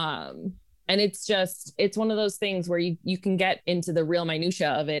there. And it's one of those things where you can get into the real minutia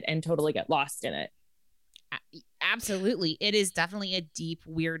of it and totally get lost in it. Absolutely. It is definitely a deep,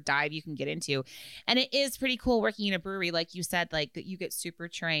 weird dive you can get into. And it is pretty cool working in a brewery. Like you said, like that you get super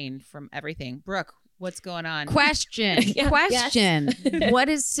trained from everything. Brooke, what's going on? Question. What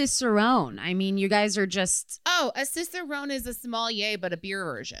is Cicerone? I mean, you guys are just... Oh, a Cicerone is a sommelier, but a beer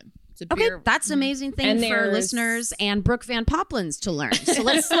version. Okay, that's an amazing thing for listeners and Brooke Van Poplins to learn. So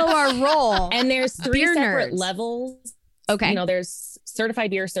let's slow our roll. And there's 3 separate levels. Okay. There's certified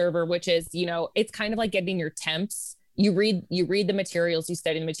beer server, which is, it's kind of like getting your temps. You read the materials, you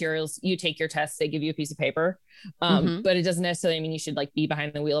study the materials, you take your tests, they give you a piece of paper. But it doesn't necessarily mean you should like be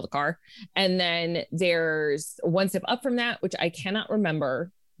behind the wheel of a car. And then there's one step up from that, which I cannot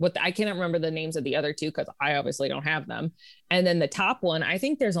remember. I cannot remember the names of the other 2 because I obviously don't have them. And then the top one, I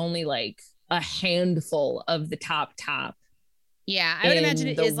think there's only like a handful of the top. Yeah, I would imagine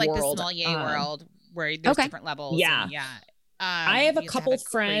it is like the sommelier world where there's different levels. Yeah. I have a couple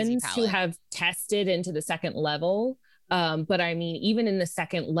friends who have tested into the second level. But I mean, even in the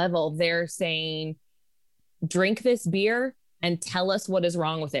second level, they're saying, drink this beer and tell us what is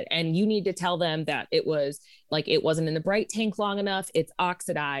wrong with it. And you need to tell them that it wasn't in the bright tank long enough. It's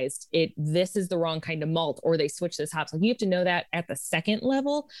oxidized. This is the wrong kind of malt, or they switch this hops. Like you have to know that at the second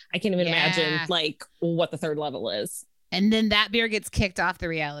level. I can't even imagine like what the third level is. And then that beer gets kicked off the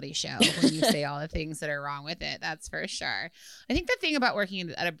reality show when you say all the things that are wrong with it. That's for sure. I think the thing about working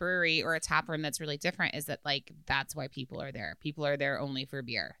at a brewery or a tap room that's really different is that, like, that's why people are there. People are there only for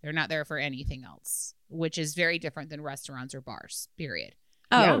beer. They're not there for anything else, which is very different than restaurants or bars, period.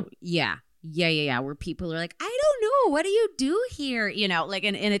 Oh, yeah. Where people are like, I don't know. What do you do here? You know, like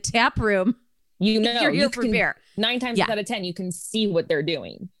in a tap room, You know, you're here for beer. 9 times out of 10, you can see what they're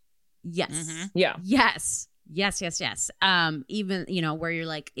doing. Yes. Mm-hmm. Yeah. Yes. Even, you know, where you're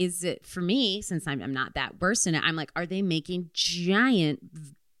like, is it for me, since I'm not that versed in it, I'm like, are they making giant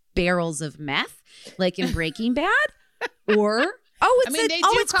barrels of meth like in Breaking Bad? Or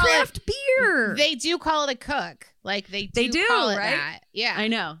it's craft beer. They do call it a cook. Like they do call it right? that. Yeah. I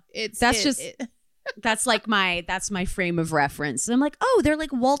know. That's my frame of reference. And I'm like, oh, they're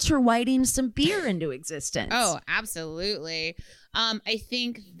like Walter Whiting some beer into existence. Oh, absolutely. I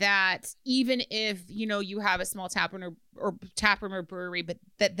think that even if, you know, you have a small tap room or brewery, but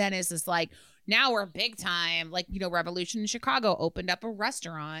that then is just like, now we're big time. Like, you know, Revolution in Chicago opened up a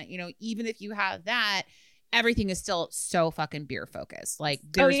restaurant. You know, even if you have that, everything is still so fucking beer focused. Like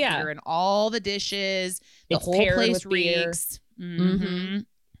there's beer in all the dishes. The whole place reeks. Mm-hmm.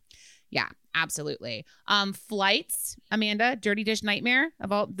 Yeah, absolutely. Flights, Amanda, Dirty Dish Nightmare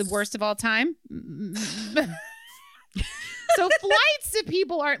the worst of all time. So flights, if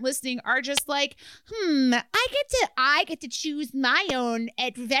people aren't listening, are just like, I get to choose my own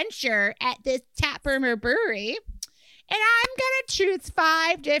adventure at this tap room or brewery. And I'm going to choose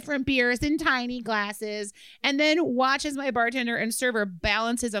 5 different beers in tiny glasses and then watch as my bartender and server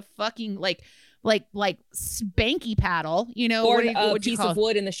balances a fucking like spanky paddle, you know, or a piece of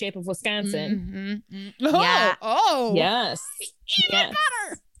wood in the shape of Wisconsin. Mm-hmm. Yeah. Oh, yes. Even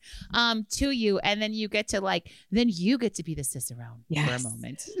better. To you, and then you get to be the cicerone for a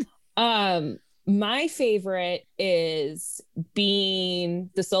moment. My favorite is being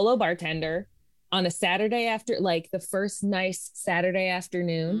the solo bartender on a Saturday after, like the first nice Saturday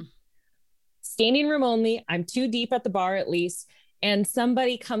afternoon, standing room only. I'm too deep at the bar at least, and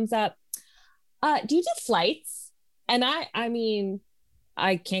somebody comes up. Do you do flights? And I mean,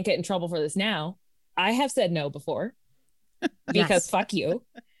 I can't get in trouble for this now. I have said no before because fuck you.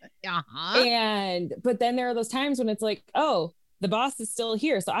 But then there are those times when it's like, oh, the boss is still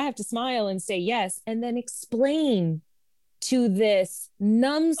here, so I have to smile and say yes, and then explain to this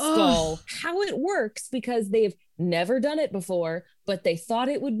numbskull how it works because they've never done it before, but they thought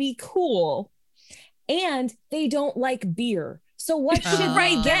it would be cool, and they don't like beer. So what should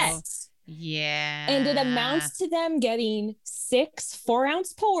they get? Yeah. And it amounts to them getting 6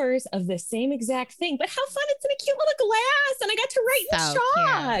 4-ounce pours of the same exact thing. But how fun, it's in a cute little glass. And I got to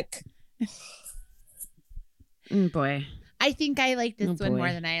write in chalk. Boy. I think I like this one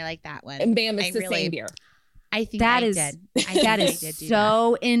more than I like that one. And bam, it's the same beer. I think that I is did. That is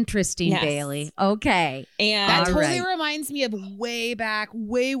so interesting, yes. Bailey. Okay. And that totally reminds me of way back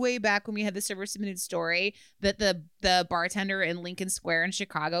when we had the server submitted story that the bartender in Lincoln Square in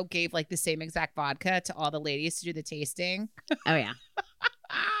Chicago gave like the same exact vodka to all the ladies to do the tasting. Oh yeah.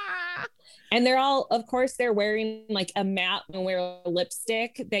 And they're all, of course, they're wearing like a matte and wear a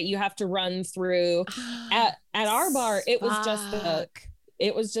lipstick that you have to run through. At our bar, it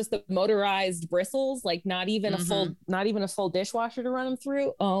was just the motorized bristles, like not even a full dishwasher to run them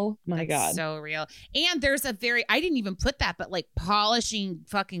through. Oh my God. So real. And there's I didn't even put that, but like polishing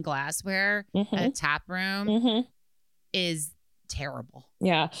fucking glassware at a tap room is terrible.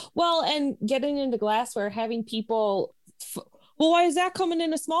 Yeah. Well, and getting into glassware, having people, why is that coming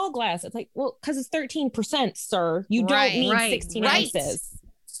in a small glass? It's like, well, because it's 13%, sir. You don't need 16 ounces.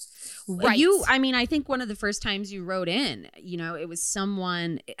 Right. I think one of the first times you wrote in, you know, it was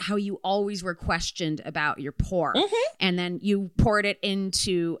how you always were questioned about your pour. And then you poured it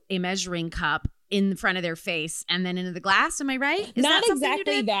into a measuring cup in front of their face and then into the glass. Am I right? Not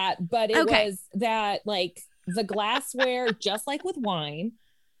exactly that, but it was that like the glassware, just like with wine,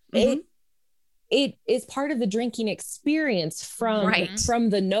 it is part of the drinking experience from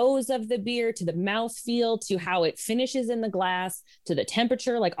the nose of the beer to the mouthfeel to how it finishes in the glass to the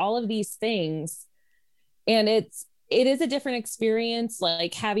temperature, like all of these things. And it is a different experience,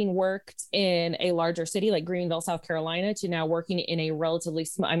 like having worked in a larger city like Greenville, South Carolina, to now working in a relatively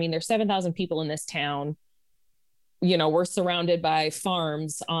small, I mean, there's 7,000 people in this town. You know, we're surrounded by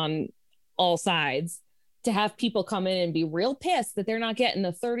farms on all sides. To have people come in and be real pissed that they're not getting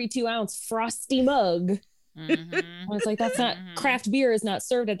a 32-ounce frosty mug. It's like, that's not, craft beer is not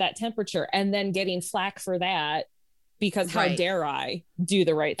served at that temperature. And then getting flack for that because how dare I do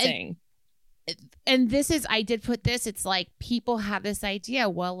the right thing? and this is, I did put this, it's like people have this idea,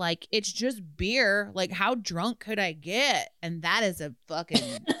 well, like it's just beer, like how drunk could I get? And that is a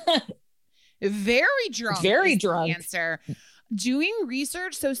fucking very drunk answer. Doing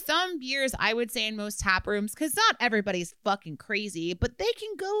research, so some beers I would say in most tap rooms, because not everybody's fucking crazy, but they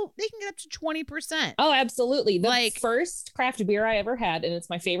can get up to 20%. Oh, absolutely. The first craft beer I ever had, and it's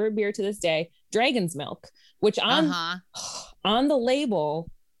my favorite beer to this day, Dragon's Milk, which on the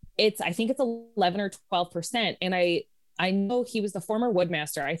label, I think it's 11 or 12%. And I know he was the former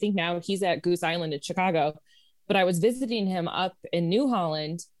Woodmaster. I think now he's at Goose Island in Chicago, but I was visiting him up in New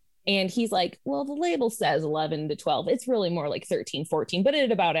Holland. And he's like, well, the label says 11 to 12. It's really more like 13, 14, but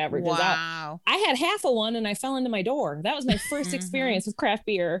it about averages out. I had half of one and I fell into my door. That was my first experience with craft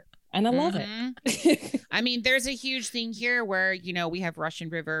beer. And I love it. I mean, there's a huge thing here where, you know, we have Russian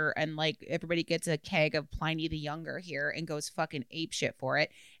River and like everybody gets a keg of Pliny the Younger here and goes fucking ape shit for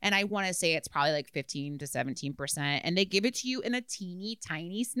it. And I want to say it's probably like 15 to 17%. And they give it to you in a teeny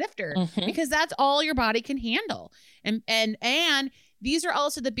tiny snifter because that's all your body can handle. And these are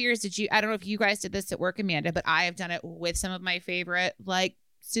also the beers that I don't know if you guys did this at work, Amanda, but I have done it with some of my favorite like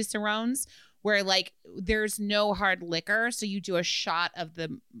Cicerones where like there's no hard liquor. So you do a shot of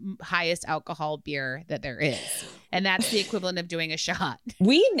the highest alcohol beer that there is. And that's the equivalent of doing a shot.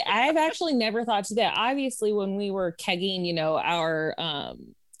 I've actually never thought to that. Obviously, when we were kegging, you know, our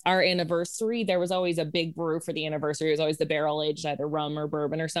anniversary, there was always a big brew for the anniversary. It was always the barrel aged, either rum or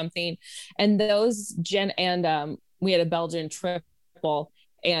bourbon or something. And we had a Belgian triple.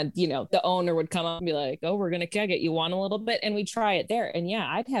 And, you know, the owner would come up and be like, oh, we're going to keg it. You want a little bit? And we try it there. And yeah,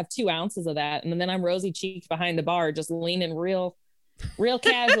 I'd have 2 ounces of that. And then I'm rosy cheeked behind the bar, just leaning real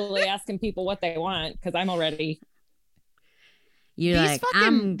casually asking people what they want. Cause I'm already.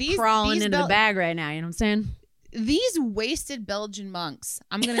 I'm crawling into the bag right now. You know what I'm saying? These wasted Belgian monks.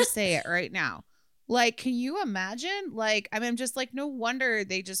 I'm going to say it right now. Like, can you imagine? Like, I mean, I'm just like, no wonder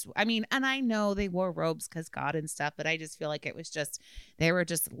and I know they wore robes because God and stuff, but I just feel like they were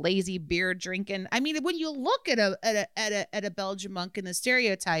just lazy beer drinking. I mean, when you look at a Belgian monk in the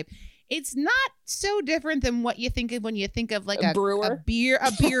stereotype, it's not so different than what you think of when you think of like a brewer, a beer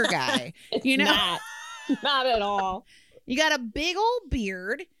guy. You know, not at all. You got a big old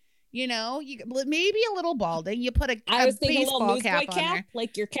beard. You know, you maybe a little balding. You put a baseball cap on there,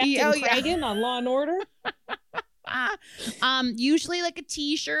 like your Captain Kragen on Law and Order. Usually like a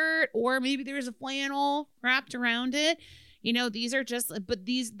t-shirt, or maybe there's a flannel wrapped around it. You know, these are just, but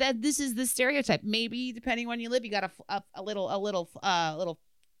this is the stereotype. Maybe depending on when you live, you got a little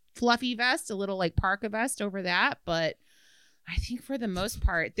fluffy vest, a little like parka vest over that. But I think for the most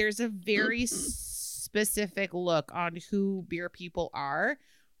part, there's a very specific look on who beer people are.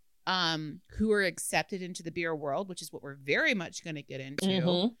 Who are accepted into the beer world, which is what we're very much going to get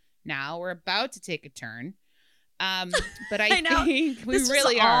into. Now we're about to take a turn. But I think we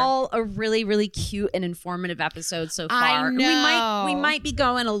really are all a really, really cute and informative episode so far. I know. We might be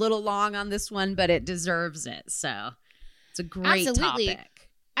going a little long on this one, but it deserves it. So it's a great topic.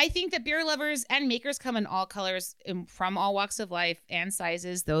 I think that beer lovers and makers come in all colors from all walks of life and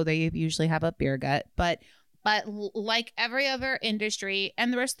sizes, though they usually have a beer gut. But like every other industry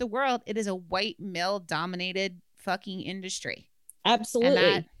and the rest of the world, it is a white male dominated fucking industry.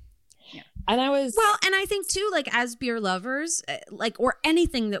 Absolutely. And I think too, like as beer lovers, like, or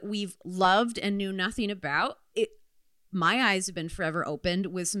anything that we've loved and knew nothing about, my eyes have been forever opened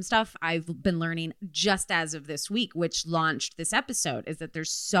with some stuff I've been learning just as of this week, which launched this episode, is that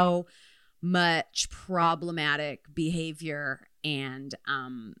there's so much problematic behavior and,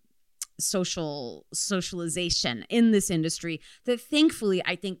 socialization in this industry that thankfully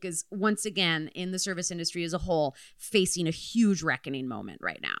I think is once again in the service industry as a whole facing a huge reckoning moment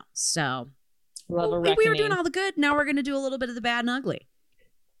right now. So we were doing all the good. Now we're going to do a little bit of the bad and ugly.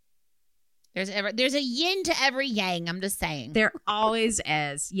 There's a yin to every yang. I'm just saying. There always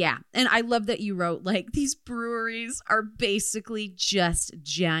is. Yeah. And I love that you wrote like these breweries are basically just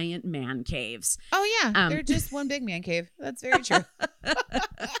giant man caves. Oh yeah. They're just one big man cave. That's very true.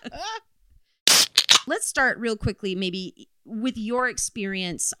 Let's start real quickly, maybe with your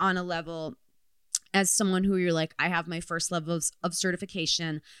experience on a level as someone who you're like, I have my first level of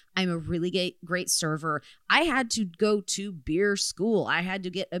certification. I'm a really great server. I had to go to beer school. I had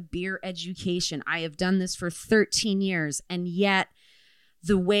to get a beer education. I have done this for 13 years. And yet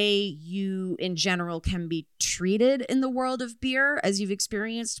the way you in general can be treated in the world of beer as you've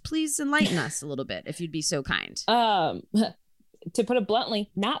experienced, please enlighten us a little bit, if you'd be so kind. To put it bluntly,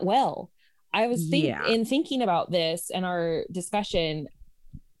 not well. I was thinking about this and our discussion.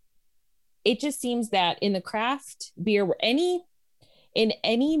 It just seems that in the craft beer, in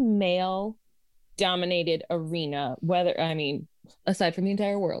any male dominated arena, aside from the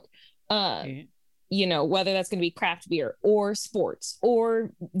entire world, whether that's going to be craft beer or sports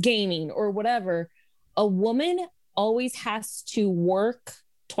or gaming or whatever, a woman always has to work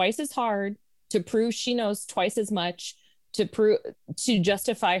twice as hard to prove she knows twice as much, to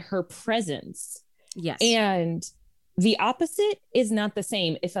justify her presence. Yes. And the opposite is not the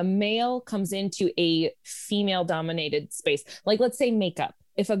same. If a male comes into a female dominated space, like let's say makeup,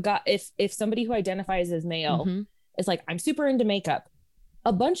 if somebody who identifies as male is like, I'm super into makeup,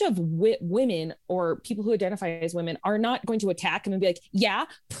 a bunch of women or people who identify as women are not going to attack him and be like, yeah,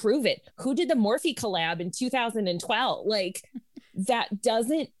 prove it. Who did the Morphe collab in 2012? Like, that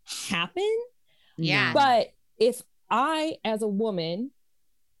doesn't happen. Yeah. But if I, as a woman,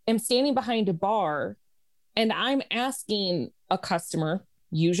 am standing behind a bar and I'm asking a customer,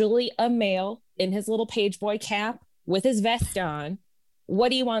 usually a male in his little page boy cap with his vest on,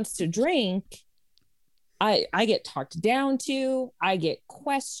 what he wants to drink, I get talked down to, I get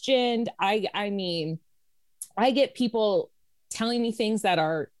questioned. I mean, I get people telling me things that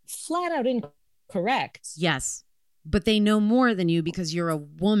are flat out incorrect. Yes. But they know more than you because you're a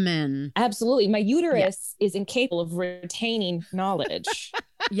woman. Absolutely. My uterus is incapable of retaining knowledge.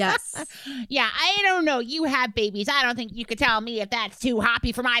 Yes. Yeah, I don't know. You have babies. I don't think you could tell me if that's too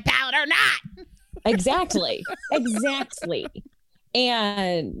hoppy for my palate or not. Exactly.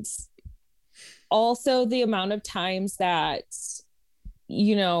 And also the amount of times that,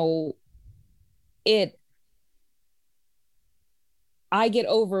 I get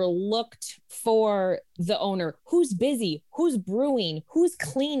overlooked for the owner who's busy, who's brewing, who's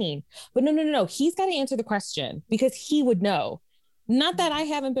cleaning. But no. He's got to answer the question because he would know. Not that I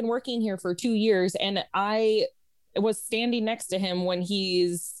haven't been working here for 2 years and I was standing next to him when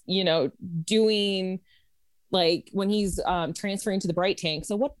he's, doing like when he's transferring to the bright tank.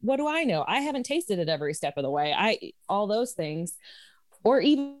 So what do I know? I haven't tasted it every step of the way. All those things. Or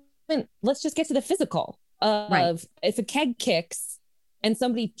even let's just get to the physical of if a keg kicks and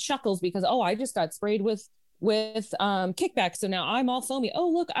somebody chuckles because, I just got sprayed with kickback. So now I'm all foamy. Oh,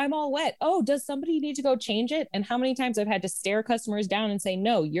 look, I'm all wet. Oh, does somebody need to go change it? And how many times I've had to stare customers down and say,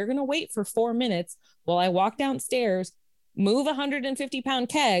 no, you're going to wait for 4 minutes while I walk downstairs, move a 150-pound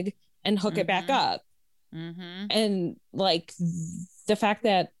keg and hook it back up. Mm-hmm. And like the fact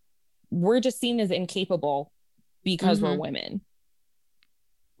that we're just seen as incapable because we're women.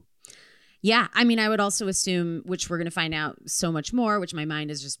 Yeah. I mean, I would also assume, which we're going to find out so much more, which my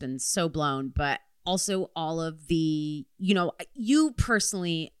mind has just been so blown, but also all of the, you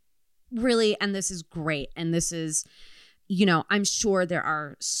personally really, and this is great. And this is, I'm sure there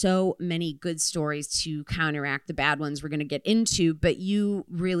are so many good stories to counteract the bad ones we're going to get into, but you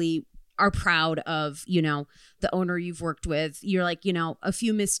really are proud of, the owner you've worked with. You're like, a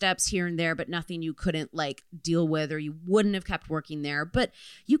few missteps here and there, but nothing you couldn't like deal with or you wouldn't have kept working there. But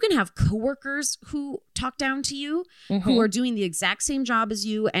you can have coworkers who talk down to you, who are doing the exact same job as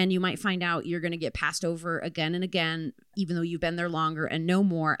you. And you might find out you're going to get passed over again and again, even though you've been there longer and know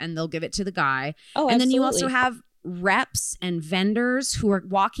more, and they'll give it to the guy. Oh, and then you also have reps and vendors who are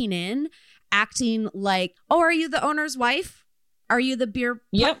walking in acting like, oh, are you the owner's wife? Are you the beer?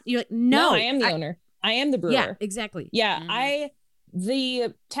 Yep. You're like, no, I am the owner. I am the brewer. Yeah, exactly. Yeah.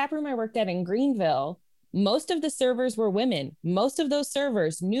 The tap room I worked at in Greenville, most of the servers were women. Most of those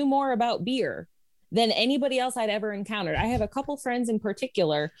servers knew more about beer than anybody else I'd ever encountered. I have a couple friends in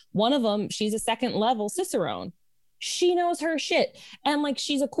particular. One of them, she's a second level Cicerone. She knows her shit. And like,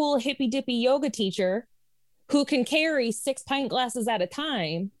 she's a cool hippy dippy yoga teacher who can carry 6 pint glasses at a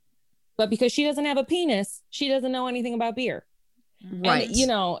time. But because she doesn't have a penis, she doesn't know anything about beer. Right.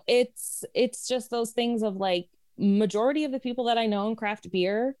 And, it's just those things of like majority of the people that I know in craft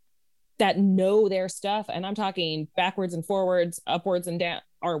beer that know their stuff, and I'm talking backwards and forwards, upwards and down,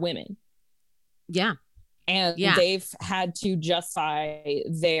 are women. Yeah. And they've had to justify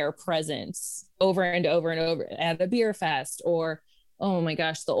their presence over and over and over at a beer fest or, oh my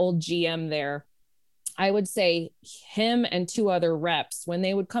gosh, the old GM there. I would say him and 2 other reps, when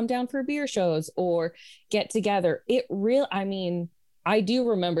they would come down for beer shows or get together, I do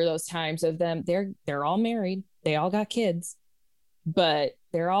remember those times of them. They're all married. They all got kids, but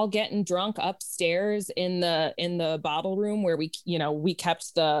they're all getting drunk upstairs in the bottle room where we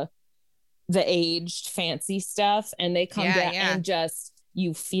kept the aged fancy stuff, and they come down and just,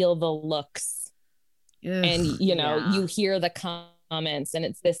 you feel the looks. Ugh, and you hear the comments, and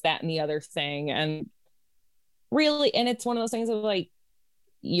it's this, that, and the other thing. And really, and it's one of those things of like,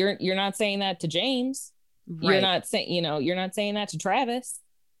 you're not saying that to James. Right. You're not saying that to Travis.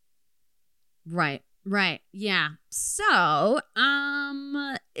 Right. Right. Yeah. So,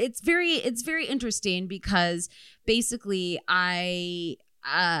 it's very interesting because basically I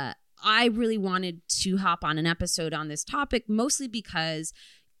really wanted to hop on an episode on this topic, mostly because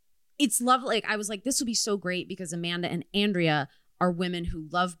it's lovely. Like, I was like, this would be so great because Amanda and Andrea are women who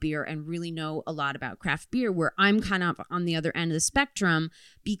love beer and really know a lot about craft beer, where I'm kind of on the other end of the spectrum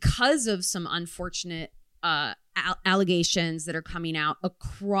because of some unfortunate allegations that are coming out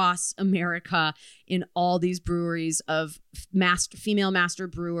across America in all these breweries of female master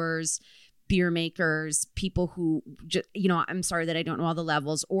brewers, beer makers, people who, I'm sorry that I don't know all the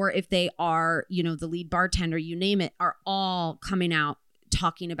levels, or if they are, the lead bartender, you name it, are all coming out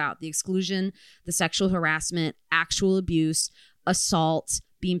talking about the exclusion, the sexual harassment, actual abuse, assault,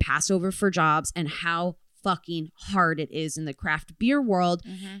 being passed over for jobs, and how fucking hard it is in the craft beer world.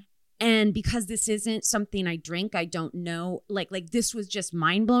 Mm-hmm. And because this isn't something I drink, I don't know, like this was just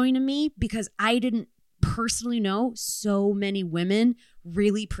mind blowing to me because I didn't personally know so many women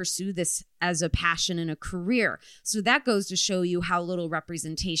really pursue this as a passion and a career. So that goes to show you how little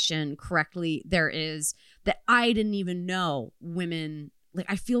representation correctly there is, that I didn't even know women, like,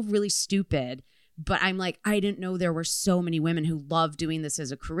 I feel really stupid, but I'm like, I didn't know there were so many women who love doing this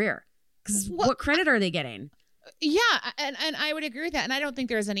as a career. Because what credit are they getting? Yeah, and I would agree with that. And I don't think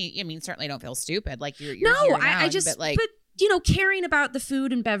there's any, I mean, certainly don't feel stupid. Like you're no, here I now, just, but like, caring about the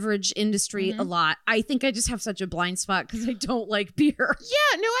food and beverage industry a lot. I think I just have such a blind spot because I don't like beer.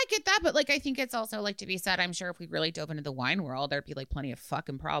 Yeah, no, I get that. But like, I think it's also like to be said, I'm sure if we really dove into the wine world, there'd be like plenty of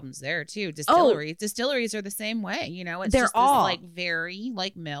fucking problems there too. Distilleries are the same way, it's they're just all this like very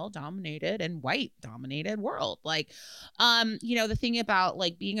like male dominated and white dominated world. Like, the thing about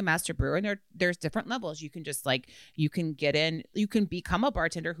like being a master brewer, and there's different levels. You can just like, you can get in, you can become a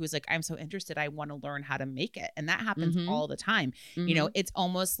bartender who's like, I'm so interested, I want to learn how to make it. And that happens all the time. It's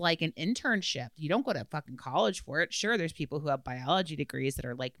almost like an internship. You don't go to fucking college for it. Sure, there's people who have biology degrees that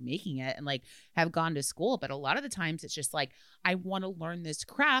are like making it and like have gone to school, but a lot of the times it's just like, I want to learn this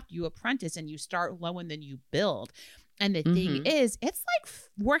craft. You apprentice and you start low and then you build. And the thing is, it's like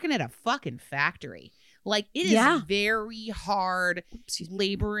working at a fucking factory. Like it is very hard,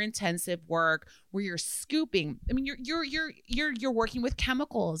 labor intensive work where you're scooping. I mean, you're working with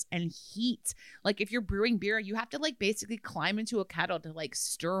chemicals and heat. Like if you're brewing beer, you have to like basically climb into a kettle to like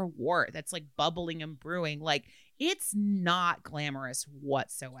stir wort that's like bubbling and brewing. Like it's not glamorous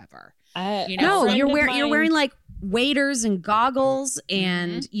whatsoever. No, you're wearing like waders and goggles,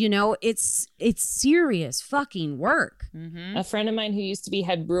 and it's serious fucking work. A friend of mine who used to be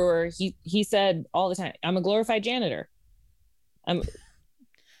head brewer, he said all the time, I'm a glorified janitor.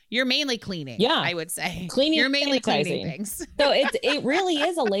 You're mainly cleaning. Yeah, I would say cleaning. You're mainly cleaning things. So it really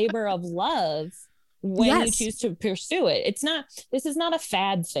is a labor of love when you choose to pursue it. This is not a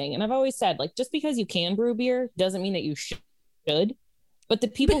fad thing. And I've always said, like, just because you can brew beer doesn't mean that you should. But the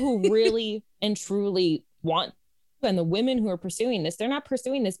people who really and truly want, and the women who are pursuing this, they're not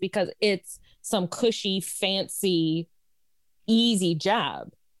pursuing this because it's some cushy, fancy, easy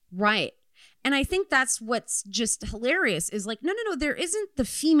job. Right. And I think that's what's just hilarious is like, no, there isn't the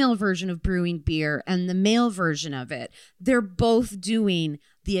female version of brewing beer and the male version of it. They're both doing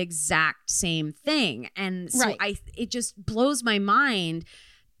the exact same thing. And so it just blows my mind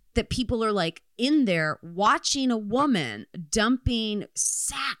that people are like in there watching a woman dumping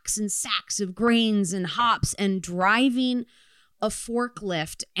sacks and sacks of grains and hops and driving a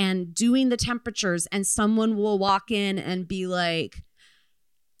forklift and doing the temperatures, and someone will walk in and be like,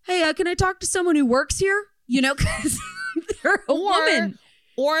 hey, can I talk to someone who works here? Because they're a woman.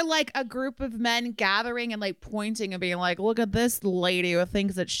 Or like a group of men gathering and like pointing and being like, look at this lady who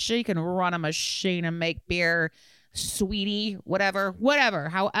thinks that she can run a machine and make beer, sweetie, whatever.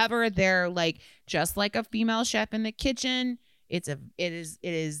 However, they're like, just like a female chef in the kitchen. It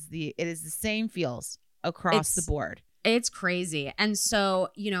is the same feels across the board. It's crazy. And so,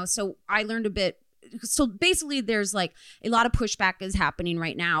 so I learned a bit. So basically there's like a lot of pushback is happening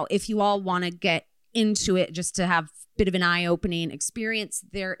right now. If you all want to get into it just to have a bit of an eye-opening experience,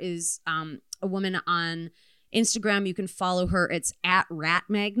 there is a woman on Instagram. You can follow her. It's at Rat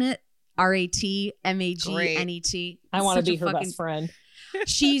Magnet, RATMAGNET. I want to be her best friend.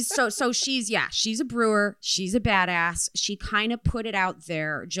 She's she's a brewer. She's a badass. She kind of put it out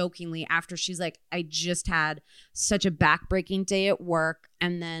there jokingly after she's like, I just had such a backbreaking day at work.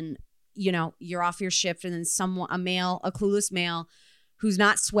 And then, you're off your shift, and then a clueless male who's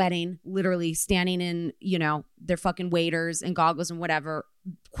not sweating, literally standing in, their fucking waders and goggles and whatever,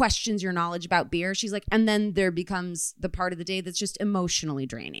 questions your knowledge about beer. She's like, and then there becomes the part of the day that's just emotionally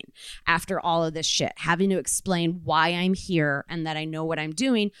draining after all of this shit, having to explain why I'm here and that I know what I'm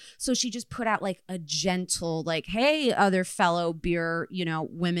doing. So she just put out like a gentle, like, hey, other fellow beer, you know,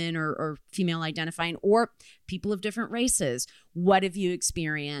 women or female identifying or people of different races, what have you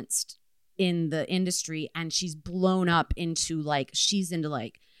experienced in the industry? And she's blown up into like, she's into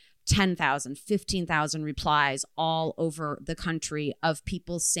like 10,000, 15,000 replies all over the country of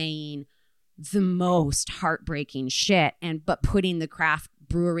people saying the most heartbreaking shit, but putting the craft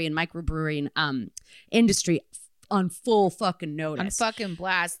brewery and microbrewery industry on full fucking notice. On fucking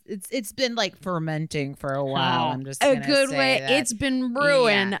blast. It's been like fermenting for a while. I'm just gonna a good say way. that. It's been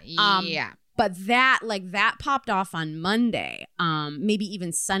brewing. Yeah. But that popped off on Monday, maybe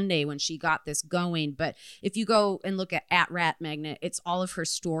even Sunday when she got this going. But if you go and look at Rat Magnet, it's all of her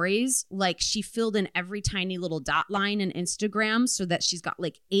stories. Like she filled in every tiny little dot line in Instagram so that she's got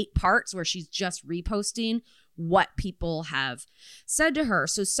like 8 parts where she's just reposting what people have said to her.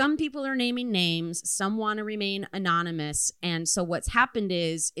 So some people are naming names, some want to remain anonymous. And so what's happened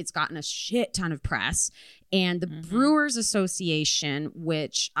is it's gotten a shit ton of press. And the Brewers Association,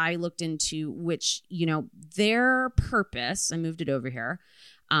 which I looked into, which, you know, their purpose, I moved it over here.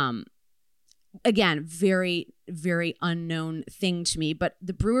 Again, very, very unknown thing to me, but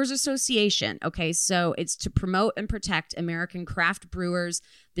the Brewers Association, okay, so it's to promote and protect American craft brewers,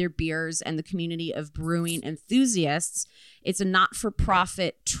 their beers, and the community of brewing enthusiasts. It's a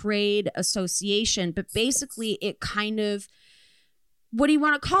not-for-profit trade association, but basically it kind of, what do you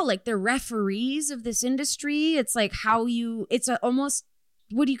want to call, like they're referees of this industry? It's like almost,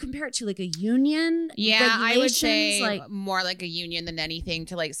 what do you compare it to? Like a union? Yeah, I would say like more like a union than anything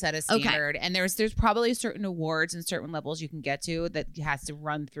to like set a standard. Okay. And there's probably certain awards and certain levels you can get to that has to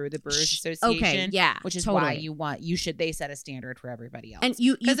run through the Brewers Association. Okay, yeah, which is totally. why they set a standard for everybody else. And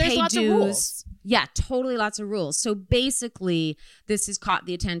you there's pay lots dues. Of rules. Yeah, totally lots of rules. So basically, this has caught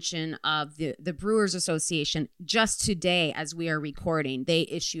the attention of the Brewers Association. Just today, as we are recording, they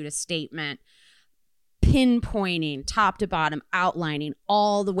issued a statement pinpointing top to bottom, outlining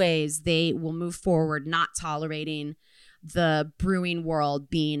all the ways they will move forward, not tolerating the brewing world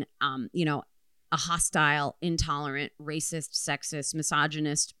being, a hostile, intolerant, racist, sexist,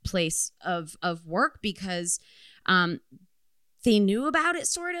 misogynist place of work, because they knew about it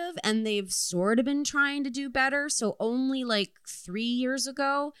sort of, and they've sort of been trying to do better. So only like 3 years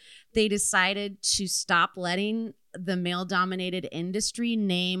ago, they decided to stop letting the male-dominated industry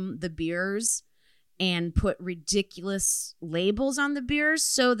name the beers and put ridiculous labels on the beers.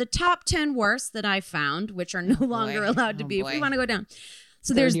 So the top 10 worst that I found, which are no longer allowed to be, if we want to go down.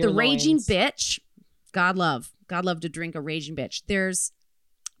 So there's the Raging Bitch. God love to drink a Raging Bitch.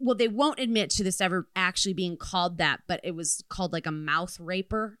 They won't admit to this ever actually being called that, but it was called like a Mouth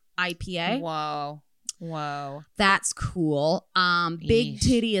Raper IPA. Whoa. That's cool. Big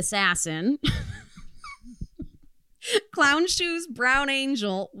Titty Assassin. Clown Shoes Brown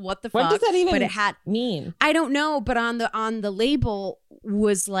Angel. What the fuck? What does that even mean? I don't know, but on the label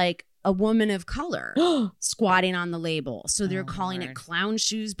was like a woman of color squatting on the label. So they're calling it Clown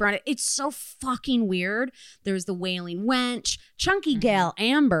Shoes Brown. It's so fucking weird. There's the Wailing Wench, Chunky Gal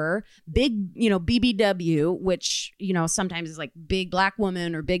Amber, Big, BBW, which, sometimes is like big black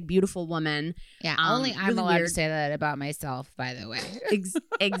woman or big beautiful woman. Yeah, only I'm allowed to say that about myself, by the way.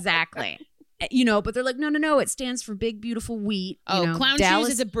 Exactly. But they're like, no, it stands for Big Beautiful Wheat. Clown Shoes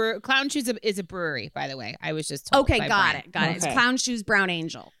is a brewery, by the way. I was just told. Okay, got it. Okay. It's Clown Shoes Brown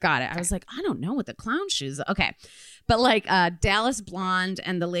Angel. Got it. Okay. I was like, I don't know what the Clown Shoes. Okay, but like Dallas Blonde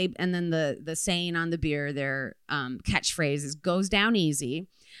and the and then the saying on the beer, their catchphrase is "goes down easy."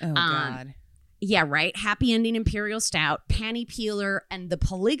 Oh God. Yeah, right. Happy Ending Imperial Stout, Panty Peeler, and the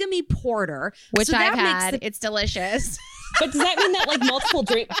Polygamy Porter, which I've had. It's delicious. But does that mean that like multiple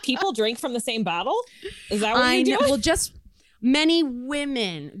people drink from the same bottle? Is that what you're doing? Well, just many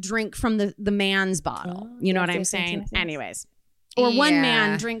women drink from the man's bottle. You know what I'm saying? Yes. Anyways. Or one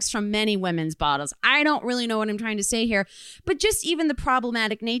man drinks from many women's bottles. I don't really know what I'm trying to say here. But just even the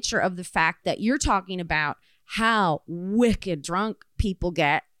problematic nature of the fact that you're talking about how wicked drunk people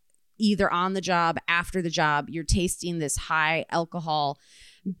get, either on the job, after the job. You're tasting this high alcohol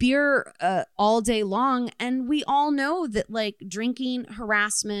beer all day long, and we all know that like drinking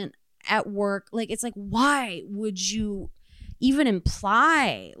harassment at work, like it's like, why would you even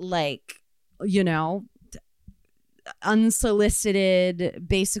imply like unsolicited,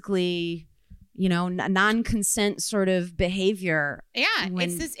 basically non-consent sort of behavior? Yeah,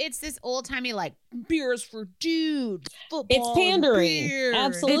 it's this old-timey like beers for dudes, football. It's pandering. Beer.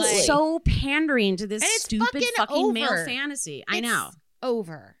 Absolutely. It's so pandering to this and it's stupid fucking over. male fantasy. I know.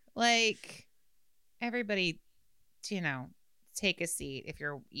 over. Like, everybody, take a seat if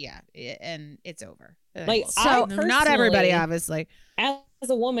you're, and it's over. Like, so not everybody, obviously. As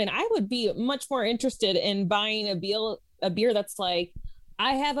a woman, I would be much more interested in buying a beer that's like,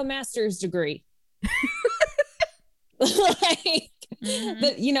 I have a master's degree. Like,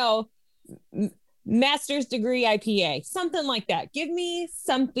 master's degree IPA, something like that. Give me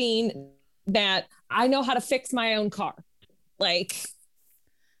something that I know how to fix my own car. Like,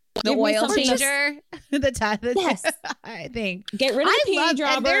 the oil changer, yes. I think. Get rid of the panty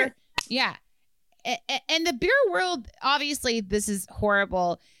dropper. Yeah. And the beer world, obviously, this is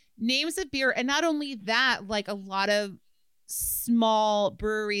horrible. Names of beer. And not only that, like a lot of small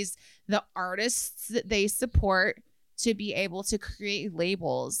breweries, the artists that they support to be able to create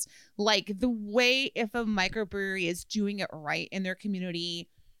labels. Like the way if a microbrewery is doing it right in their community,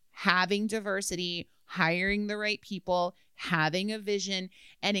 having diversity, hiring the right people, having a vision,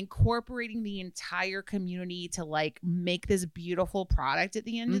 and incorporating the entire community to like make this beautiful product at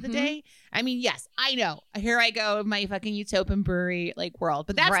the end of the day. I mean, yes, I know. Here I go in my fucking utopian brewery like world,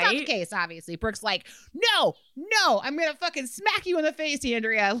 but that's not the case. Obviously, Brooke's like, no, I'm gonna fucking smack you in the face,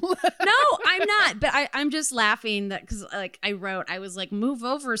 Andrea. No, I'm not. But I'm just laughing that because like I was like, move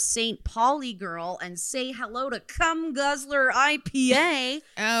over, St. Pauli girl, and say hello to Cum Guzzler IPA.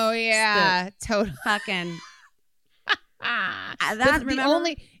 Oh yeah, totally. Fucking.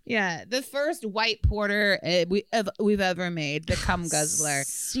 The first white porter we've ever made, the Cum Guzzler.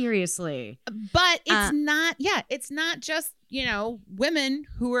 Seriously. But it's not just, women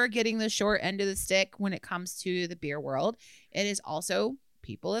who are getting the short end of the stick when it comes to the beer world. It is also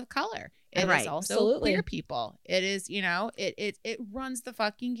people of color. It is also queer people. It is, it runs the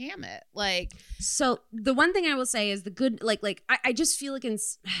fucking gamut. Like, so the one thing I will say is the good, I just feel like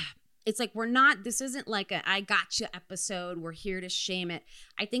it's like this isn't like a I gotcha episode. We're here to shame it.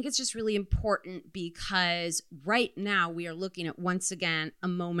 I think it's just really important because right now we are looking at, once again, a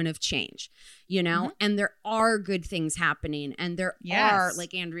moment of change, and there are good things happening. And there are,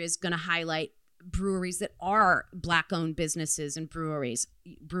 like Andrea's going to highlight, breweries that are Black-owned businesses and breweries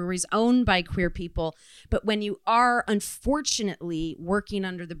owned by queer people. But when you are, unfortunately, working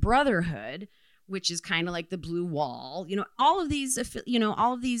under the Brotherhood, which is kind of like the blue wall, all of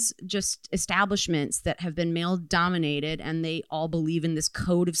these just establishments that have been male dominated, and they all believe in this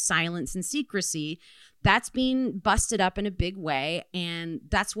code of silence and secrecy, that's being busted up in a big way. And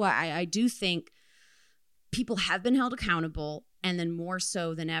that's why I do think people have been held accountable, and then more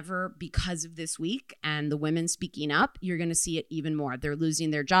so than ever because of this week and the women speaking up, you're going to see it even more. They're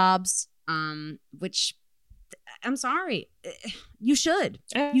losing their jobs, which I'm sorry. You should.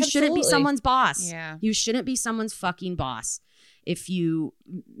 Absolutely. You shouldn't be someone's boss. Yeah. You shouldn't be someone's fucking boss if you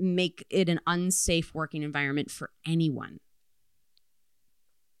make it an unsafe working environment for anyone.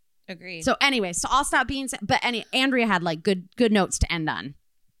 Agreed. So anyway, I'll stop being, but Andrea had like good notes to end on.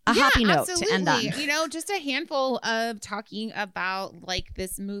 A happy note to end on. Just a handful of talking about like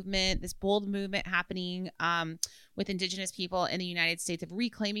this movement, this bold movement happening with Indigenous people in the United States of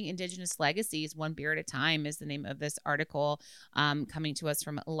reclaiming Indigenous legacies. One beer at a time is the name of this article coming to us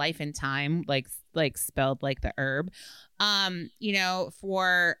from Life and Time, like spelled like the herb.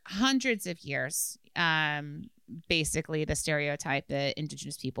 For hundreds of years, basically the stereotype that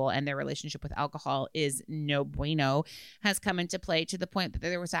Indigenous people and their relationship with alcohol is no bueno has come into play, to the point that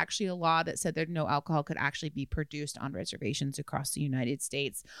there was actually a law that said that no alcohol could actually be produced on reservations across the United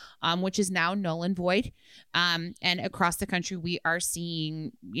States, which is now null and void. And across the country, we are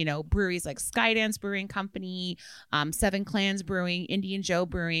seeing, breweries like Skydance Brewing Company, Seven Clans Brewing, Indian Joe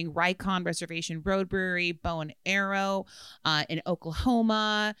Brewing, Rikon Reservation Road Brewery, Bow and Arrow in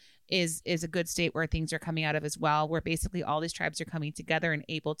Oklahoma is a good state where things are coming out of as well, where basically all these tribes are coming together and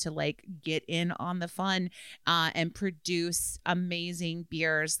able to like get in on the fun and produce amazing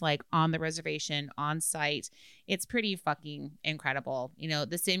beers like on the reservation, on site. It's pretty fucking incredible.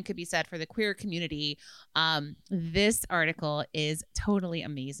 The same could be said for the queer community. This article is totally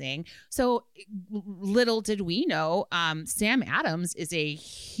amazing. So little did we know, Sam Adams is a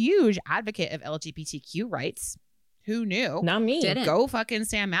huge advocate of LGBTQ rights. Who knew? Not me. Didn't. Go fucking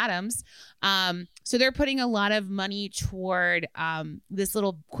Sam Adams. So they're putting a lot of money toward this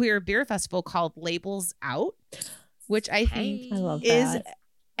little queer beer festival called Labels Out, which I think is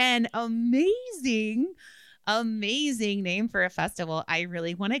an amazing name for a festival. I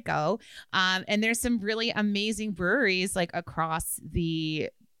really want to go. And there's some really amazing breweries like across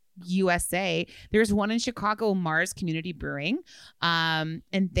the USA. There's one in Chicago, Mars Community Brewing. And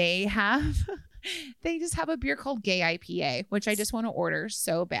they have They just have a beer called Gay IPA, which I just want to order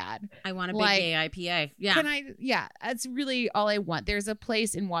so bad. I want a big Like, gay IPA. Yeah. Can I? Yeah, that's really all I want. There's a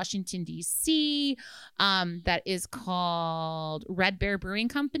place in Washington, D.C. That is called Red Bear Brewing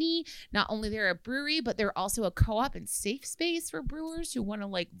Company. Not only they're a brewery, but they're also a co-op and safe space for brewers who want to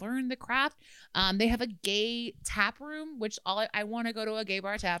like learn the craft. They have a gay tap room, which I want to go to a gay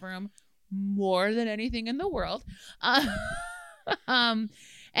bar tap room more than anything in the world.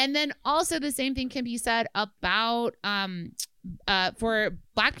 And then also the same thing can be said about for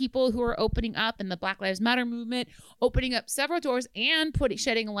Black people who are opening up in the Black Lives Matter movement, opening up several doors and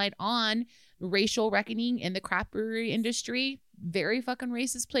shedding a light on racial reckoning in the craft brewery industry. Very fucking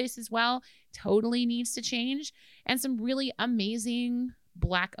racist place as well. Totally needs to change. And some really amazing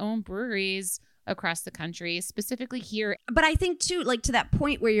Black-owned breweries across the country, specifically here. But I think too, like to that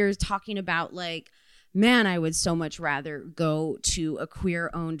point where you're talking about like, man, I would so much rather go to a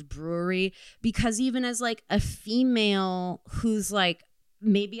queer-owned brewery, because even as like a female who's like,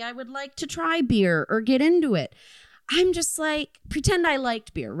 maybe I would like to try beer or get into it, I'm just like, pretend I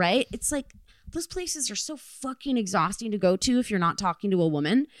liked beer, right? It's like, those places are so fucking exhausting to go to if you're not talking to a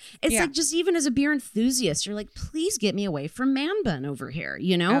woman. It's like, just even as a beer enthusiast, you're like, please get me away from man bun over here.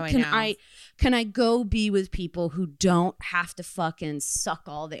 You know, can I go be with people who don't have to fucking suck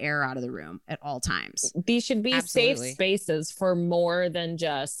all the air out of the room at all times? These should be safe spaces for more than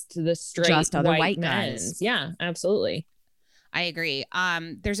just the straight just other white men. guys. Yeah, absolutely. I agree.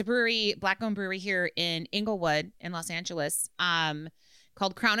 There's a brewery, Black-owned brewery here in Inglewood in Los Angeles,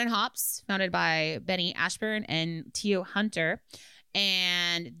 called Crown and Hops, founded by Benny Ashburn and Tio Hunter.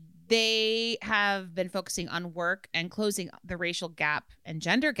 And they have been focusing on work and closing the racial gap and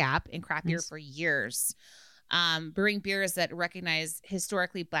gender gap in craft beer for years. Brewing beers that recognize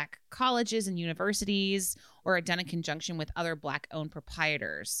historically Black colleges and universities, or are done in conjunction with other Black-owned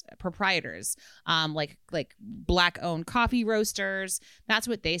proprietors, like Black-owned coffee roasters. That's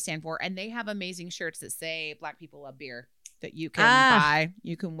what they stand for. And they have amazing shirts that say Black people love beer, that you can buy,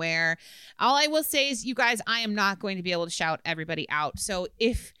 you can wear. All I will say is, you guys, I am not going to be able to shout everybody out. So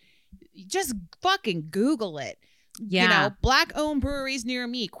if just fucking Google it. Yeah. You know, Black-owned breweries near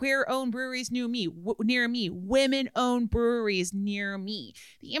me, queer-owned breweries near me, women-owned breweries near me.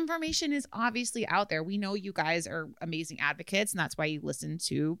 The information is obviously out there. We know you guys are amazing advocates, and that's why you listen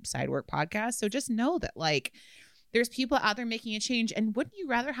to Sidework Podcast. So just know that, like, there's people out there making a change. And wouldn't you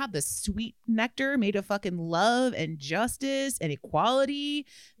rather have the sweet nectar made of fucking love and justice and equality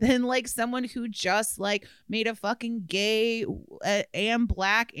than like someone who just like made a fucking gay and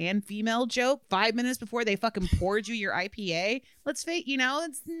Black and female joke 5 minutes before they fucking poured you your IPA? Let's face, you know,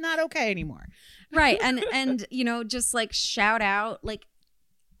 it's not okay anymore. Right. And you know, just like shout out, like,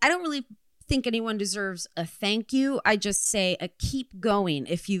 I don't really think anyone deserves a thank you. I just say a keep going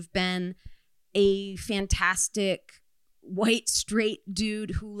if you've been a fantastic white straight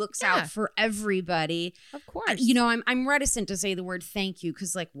dude who looks out for everybody. Of course. You know, I'm reticent to say the word thank you,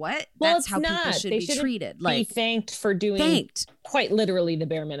 because like, what? Well, that's how people should be treated. Be like, thanked for doing quite literally the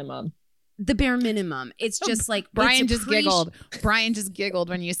bare minimum. The bare minimum. It's just like, Brian just giggled. Brian just giggled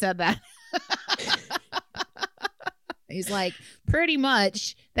when you said that. He's like, pretty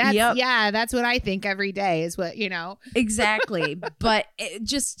much. That's that's what I think every day is what, you know. Exactly. But it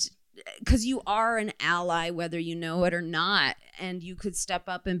just, because you are an ally, whether you know it or not, and you could step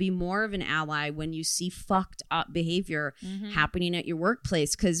up and be more of an ally when you see fucked up behavior happening at your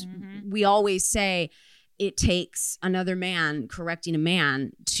workplace. Because we always say it takes another man correcting a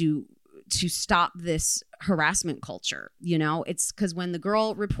man to stop this harassment culture. You know, it's because when the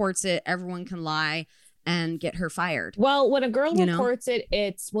girl reports it, everyone can lie and get her fired. Well, when a girl reports it,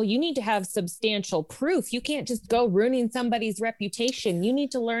 it's, well, you need to have substantial proof. You can't just go ruining somebody's reputation. You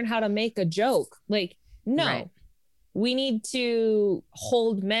need to learn how to make a joke. Like, no, we need to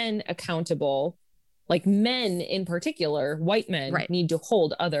hold men accountable. Like, men in particular, white men need to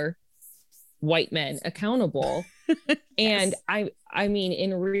hold other white men accountable. And I mean,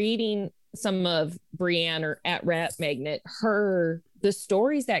 in reading some of Brianne or at Rat Magnet, the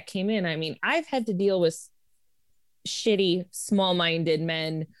stories that came in, I mean, I've had to deal with shitty, small-minded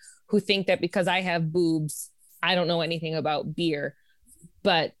men who think that because I have boobs, I don't know anything about beer.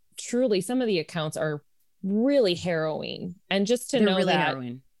 But truly, some of the accounts are really harrowing. And just to know really that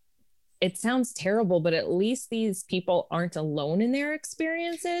harrowing. It sounds terrible, but at least these people aren't alone in their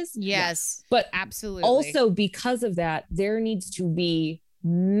experiences. Yes, but absolutely. Also, because of that, there needs to be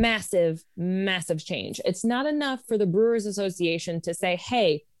massive change. It's not enough for the Brewers Association to say,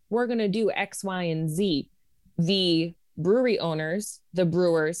 hey, we're going to do X, Y, and Z. The brewery owners, the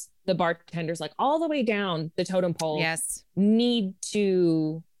brewers, the bartenders, like all the way down the totem pole, need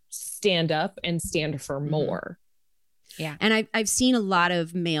to stand up and stand for more. Yeah. And I've seen a lot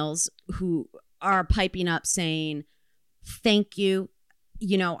of males who are piping up saying, thank you.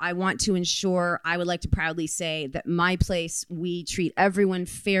 You know, I want to ensure, I would like to proudly say that my place, we treat everyone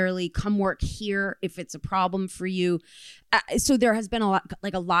fairly. Come work here if it's a problem for you. So there has been a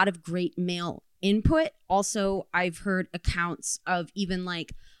lot of great male input. Also, I've heard accounts of even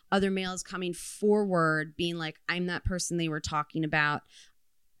like other males coming forward being like, I'm that person they were talking about.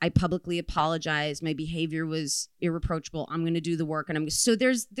 I publicly apologize. My behavior was irreproachable. I'm going to do the work. And so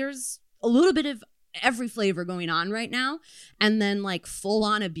there's a little bit of every flavor going on right now. And then like full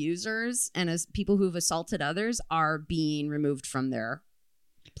on abusers and as people who've assaulted others are being removed from their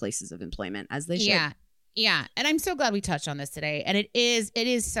places of employment as they should. Yeah. Yeah. And I'm so glad we touched on this today. And it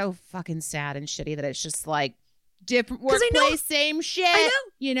is so fucking sad and shitty that it's just like different workplace, same shit. I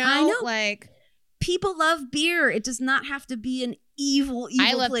know. You know? I know. Like people love beer. It does not have to be an evil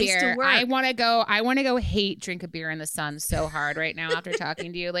I love place beer. to work. I want to go drink a beer in the sun so hard right now after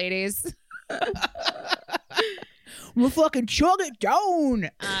talking to you ladies. We'll fucking chug it down.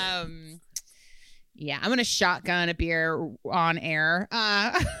 Yeah, I'm gonna shotgun a beer on air.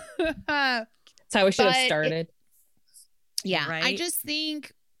 That's how we should have started. Yeah, Right? I just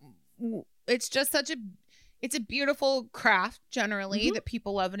think it's just it's a beautiful craft generally that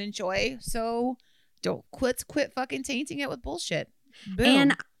people love and enjoy. So don't quit fucking tainting it with bullshit. Boom.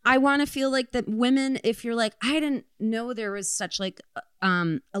 And I want to feel like that women, if you're like, I didn't know there was such like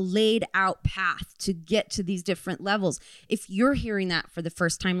a laid out path to get to these different levels. If you're hearing that for the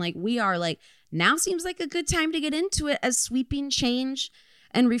first time, like we are, like now seems like a good time to get into it as sweeping change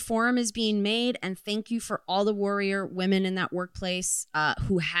and reform is being made. And thank you for all the warrior women in that workplace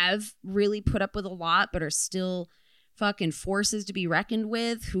who have really put up with a lot, but are still fucking forces to be reckoned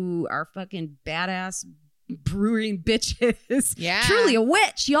with, who are fucking badass brewing bitches. Yeah. Truly a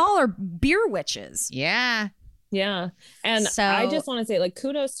witch. Y'all are beer witches. yeah. Yeah. And So- I just want to say, like,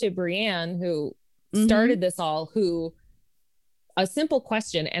 kudos to Brienne, who Mhm. started this all, who a simple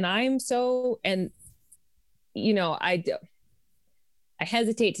question. And I'm so, and, you know, I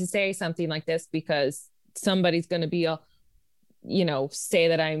hesitate to say something like this because somebody's going to be say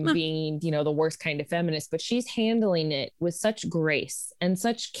that I'm being, the worst kind of feminist, but she's handling it with such grace and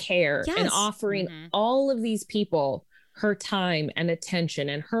such care and Yes. offering all of these people her time and attention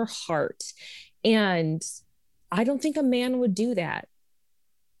and her heart. And I don't think a man would do that.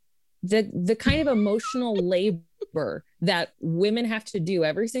 The kind of emotional labor that women have to do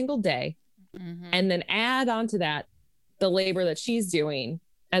every single day, and then add onto that the labor that she's doing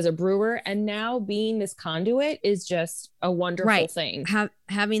as a brewer and now being this conduit is just a wonderful thing.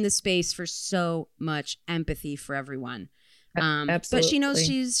 Having the space for so much empathy for everyone. Absolutely. But she knows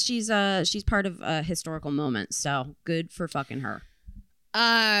she's part of a historical moment. So good for fucking her.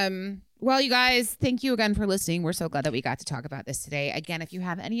 Well, you guys, thank you again for listening. We're so glad that we got to talk about this today. Again, if you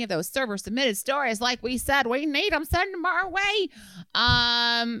have any of those server submitted stories, like we said, we need them, send them our way.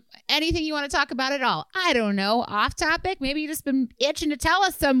 Anything you want to talk about at all? I don't know. Off topic? Maybe you just been itching to tell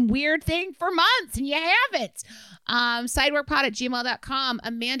us some weird thing for months and you haven't. Sideworkpod@gmail.com.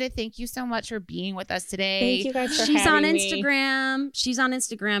 Amanda, thank you so much for being with us today. Thank you guys for She's on having me. Instagram. She's on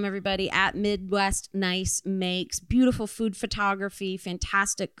Instagram, everybody, at Midwest Nice Makes. Beautiful food photography,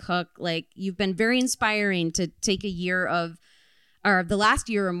 fantastic cook. Like, you've been very inspiring to take the last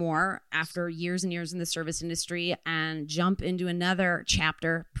year or more after years and years in the service industry and jump into another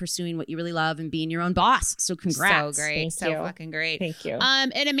chapter pursuing what you really love and being your own boss. So congrats. So great. Thank So you. fucking great. Thank you.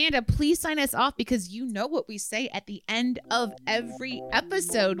 And Amanda, please sign us off because you know what we say at the end of every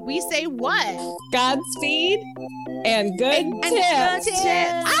episode. We say what? Godspeed and good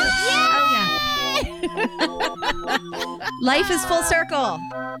tips. Life is full circle.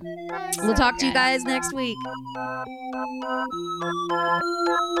 We'll talk to you guys next week.